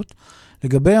וסדרות.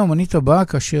 לגבי האומנית הבאה,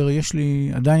 כאשר יש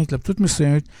לי עדיין התלבטות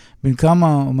מסוימת בין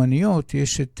כמה אומניות,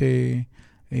 יש את,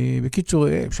 בקיצור,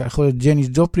 יכול להיות ג'ניס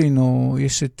ג'ופלין, או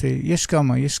יש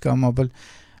כמה, אבל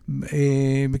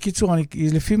בקיצור,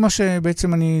 לפי מה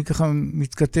שבעצם אני ככה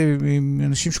מתכתב עם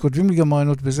אנשים שכותבים לי גם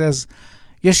רעיונות בזה, אז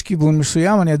יש כיוון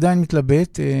מסוים, אני עדיין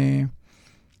מתלבט.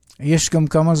 יש גם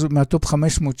כמה מהטופ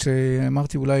 500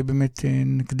 שאמרתי אולי באמת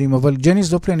נקדים, אבל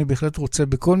ג'ניס ג'ופלין אני בהחלט רוצה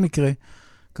בכל מקרה,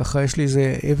 ככה יש לי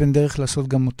איזה אבן דרך לעשות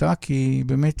גם אותה, כי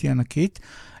באמת היא ענקית.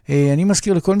 אני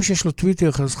מזכיר לכל מי שיש לו טוויטר,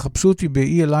 אז חפשו אותי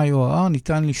ב-ELIOR,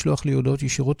 ניתן לשלוח לי הודעות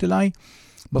ישירות אליי,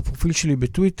 בפרופיל שלי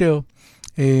בטוויטר.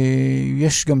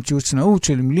 יש גם ציוץ נאות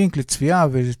של לינק לצפייה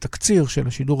ותקציר של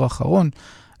השידור האחרון,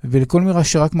 ולכל מי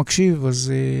שרק מקשיב,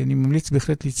 אז אני ממליץ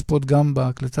בהחלט לצפות גם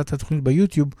בהקלטת התוכנית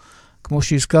ביוטיוב, כמו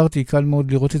שהזכרתי, קל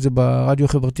מאוד לראות את זה ברדיו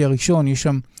החברתי הראשון, יש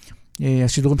שם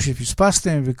השידורים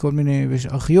שפספסתם וכל מיני,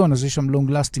 ארכיון, אז יש שם Long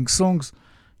Lasting Songs,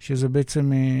 שזה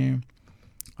בעצם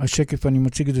השקף, אני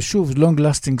מציג את זה שוב, Long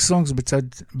Lasting Songs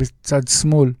בצד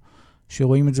שמאל,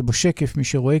 שרואים את זה בשקף, מי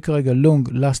שרואה כרגע Long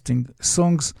Lasting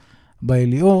Songs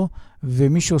באלי אור,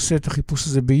 ומי שעושה את החיפוש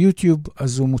הזה ביוטיוב,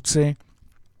 אז הוא מוצא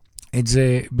את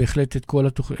זה, בהחלט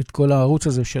את כל הערוץ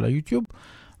הזה של היוטיוב,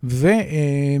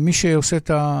 ומי שעושה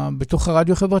בתוך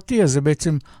הרדיו החברתי, אז זה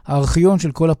בעצם הארכיון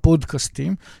של כל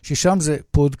הפודקאסטים, ששם זה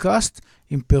פודקאסט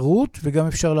עם פירוט, וגם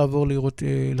אפשר לעבור לראות,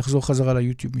 לחזור חזרה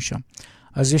ליוטיוב משם.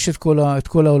 אז יש את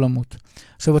כל העולמות.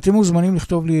 עכשיו, אתם מוזמנים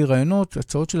לכתוב לי רעיונות,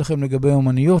 הצעות שלכם לגבי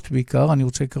אומניות בעיקר, אני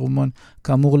רוצה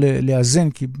כאמור לאזן,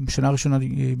 כי בשנה הראשונה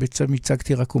בעצם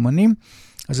הצגתי רק אומנים,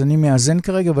 אז אני מאזן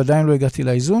כרגע, ועדיין לא הגעתי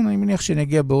לאיזון, אני מניח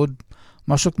שנגיע בעוד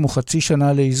משהו כמו חצי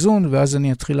שנה לאיזון, ואז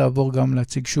אני אתחיל לעבור גם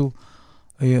להציג שוב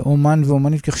אומן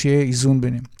ואומנית, כך שיהיה איזון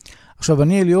ביניהם. עכשיו,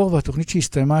 אני אליאור, והתוכנית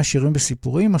שהסתיימה שירים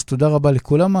וסיפורים, אז תודה רבה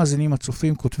לכל המאזינים,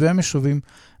 הצופים, כותבי המשובים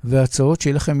וההצעות,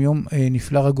 שיהיה לכם יום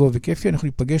נפלא, רגוע וכיפי. אנחנו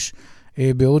ניפגש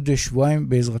בעוד שבועיים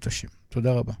בעזרת השם.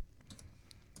 תודה רבה.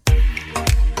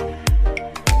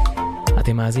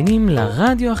 אתם מאזינים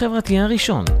לרדיו החברתי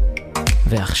הראשון.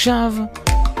 ועכשיו,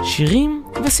 שירים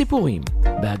וסיפורים,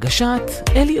 בהגשת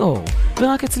אלי אור,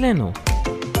 ורק אצלנו,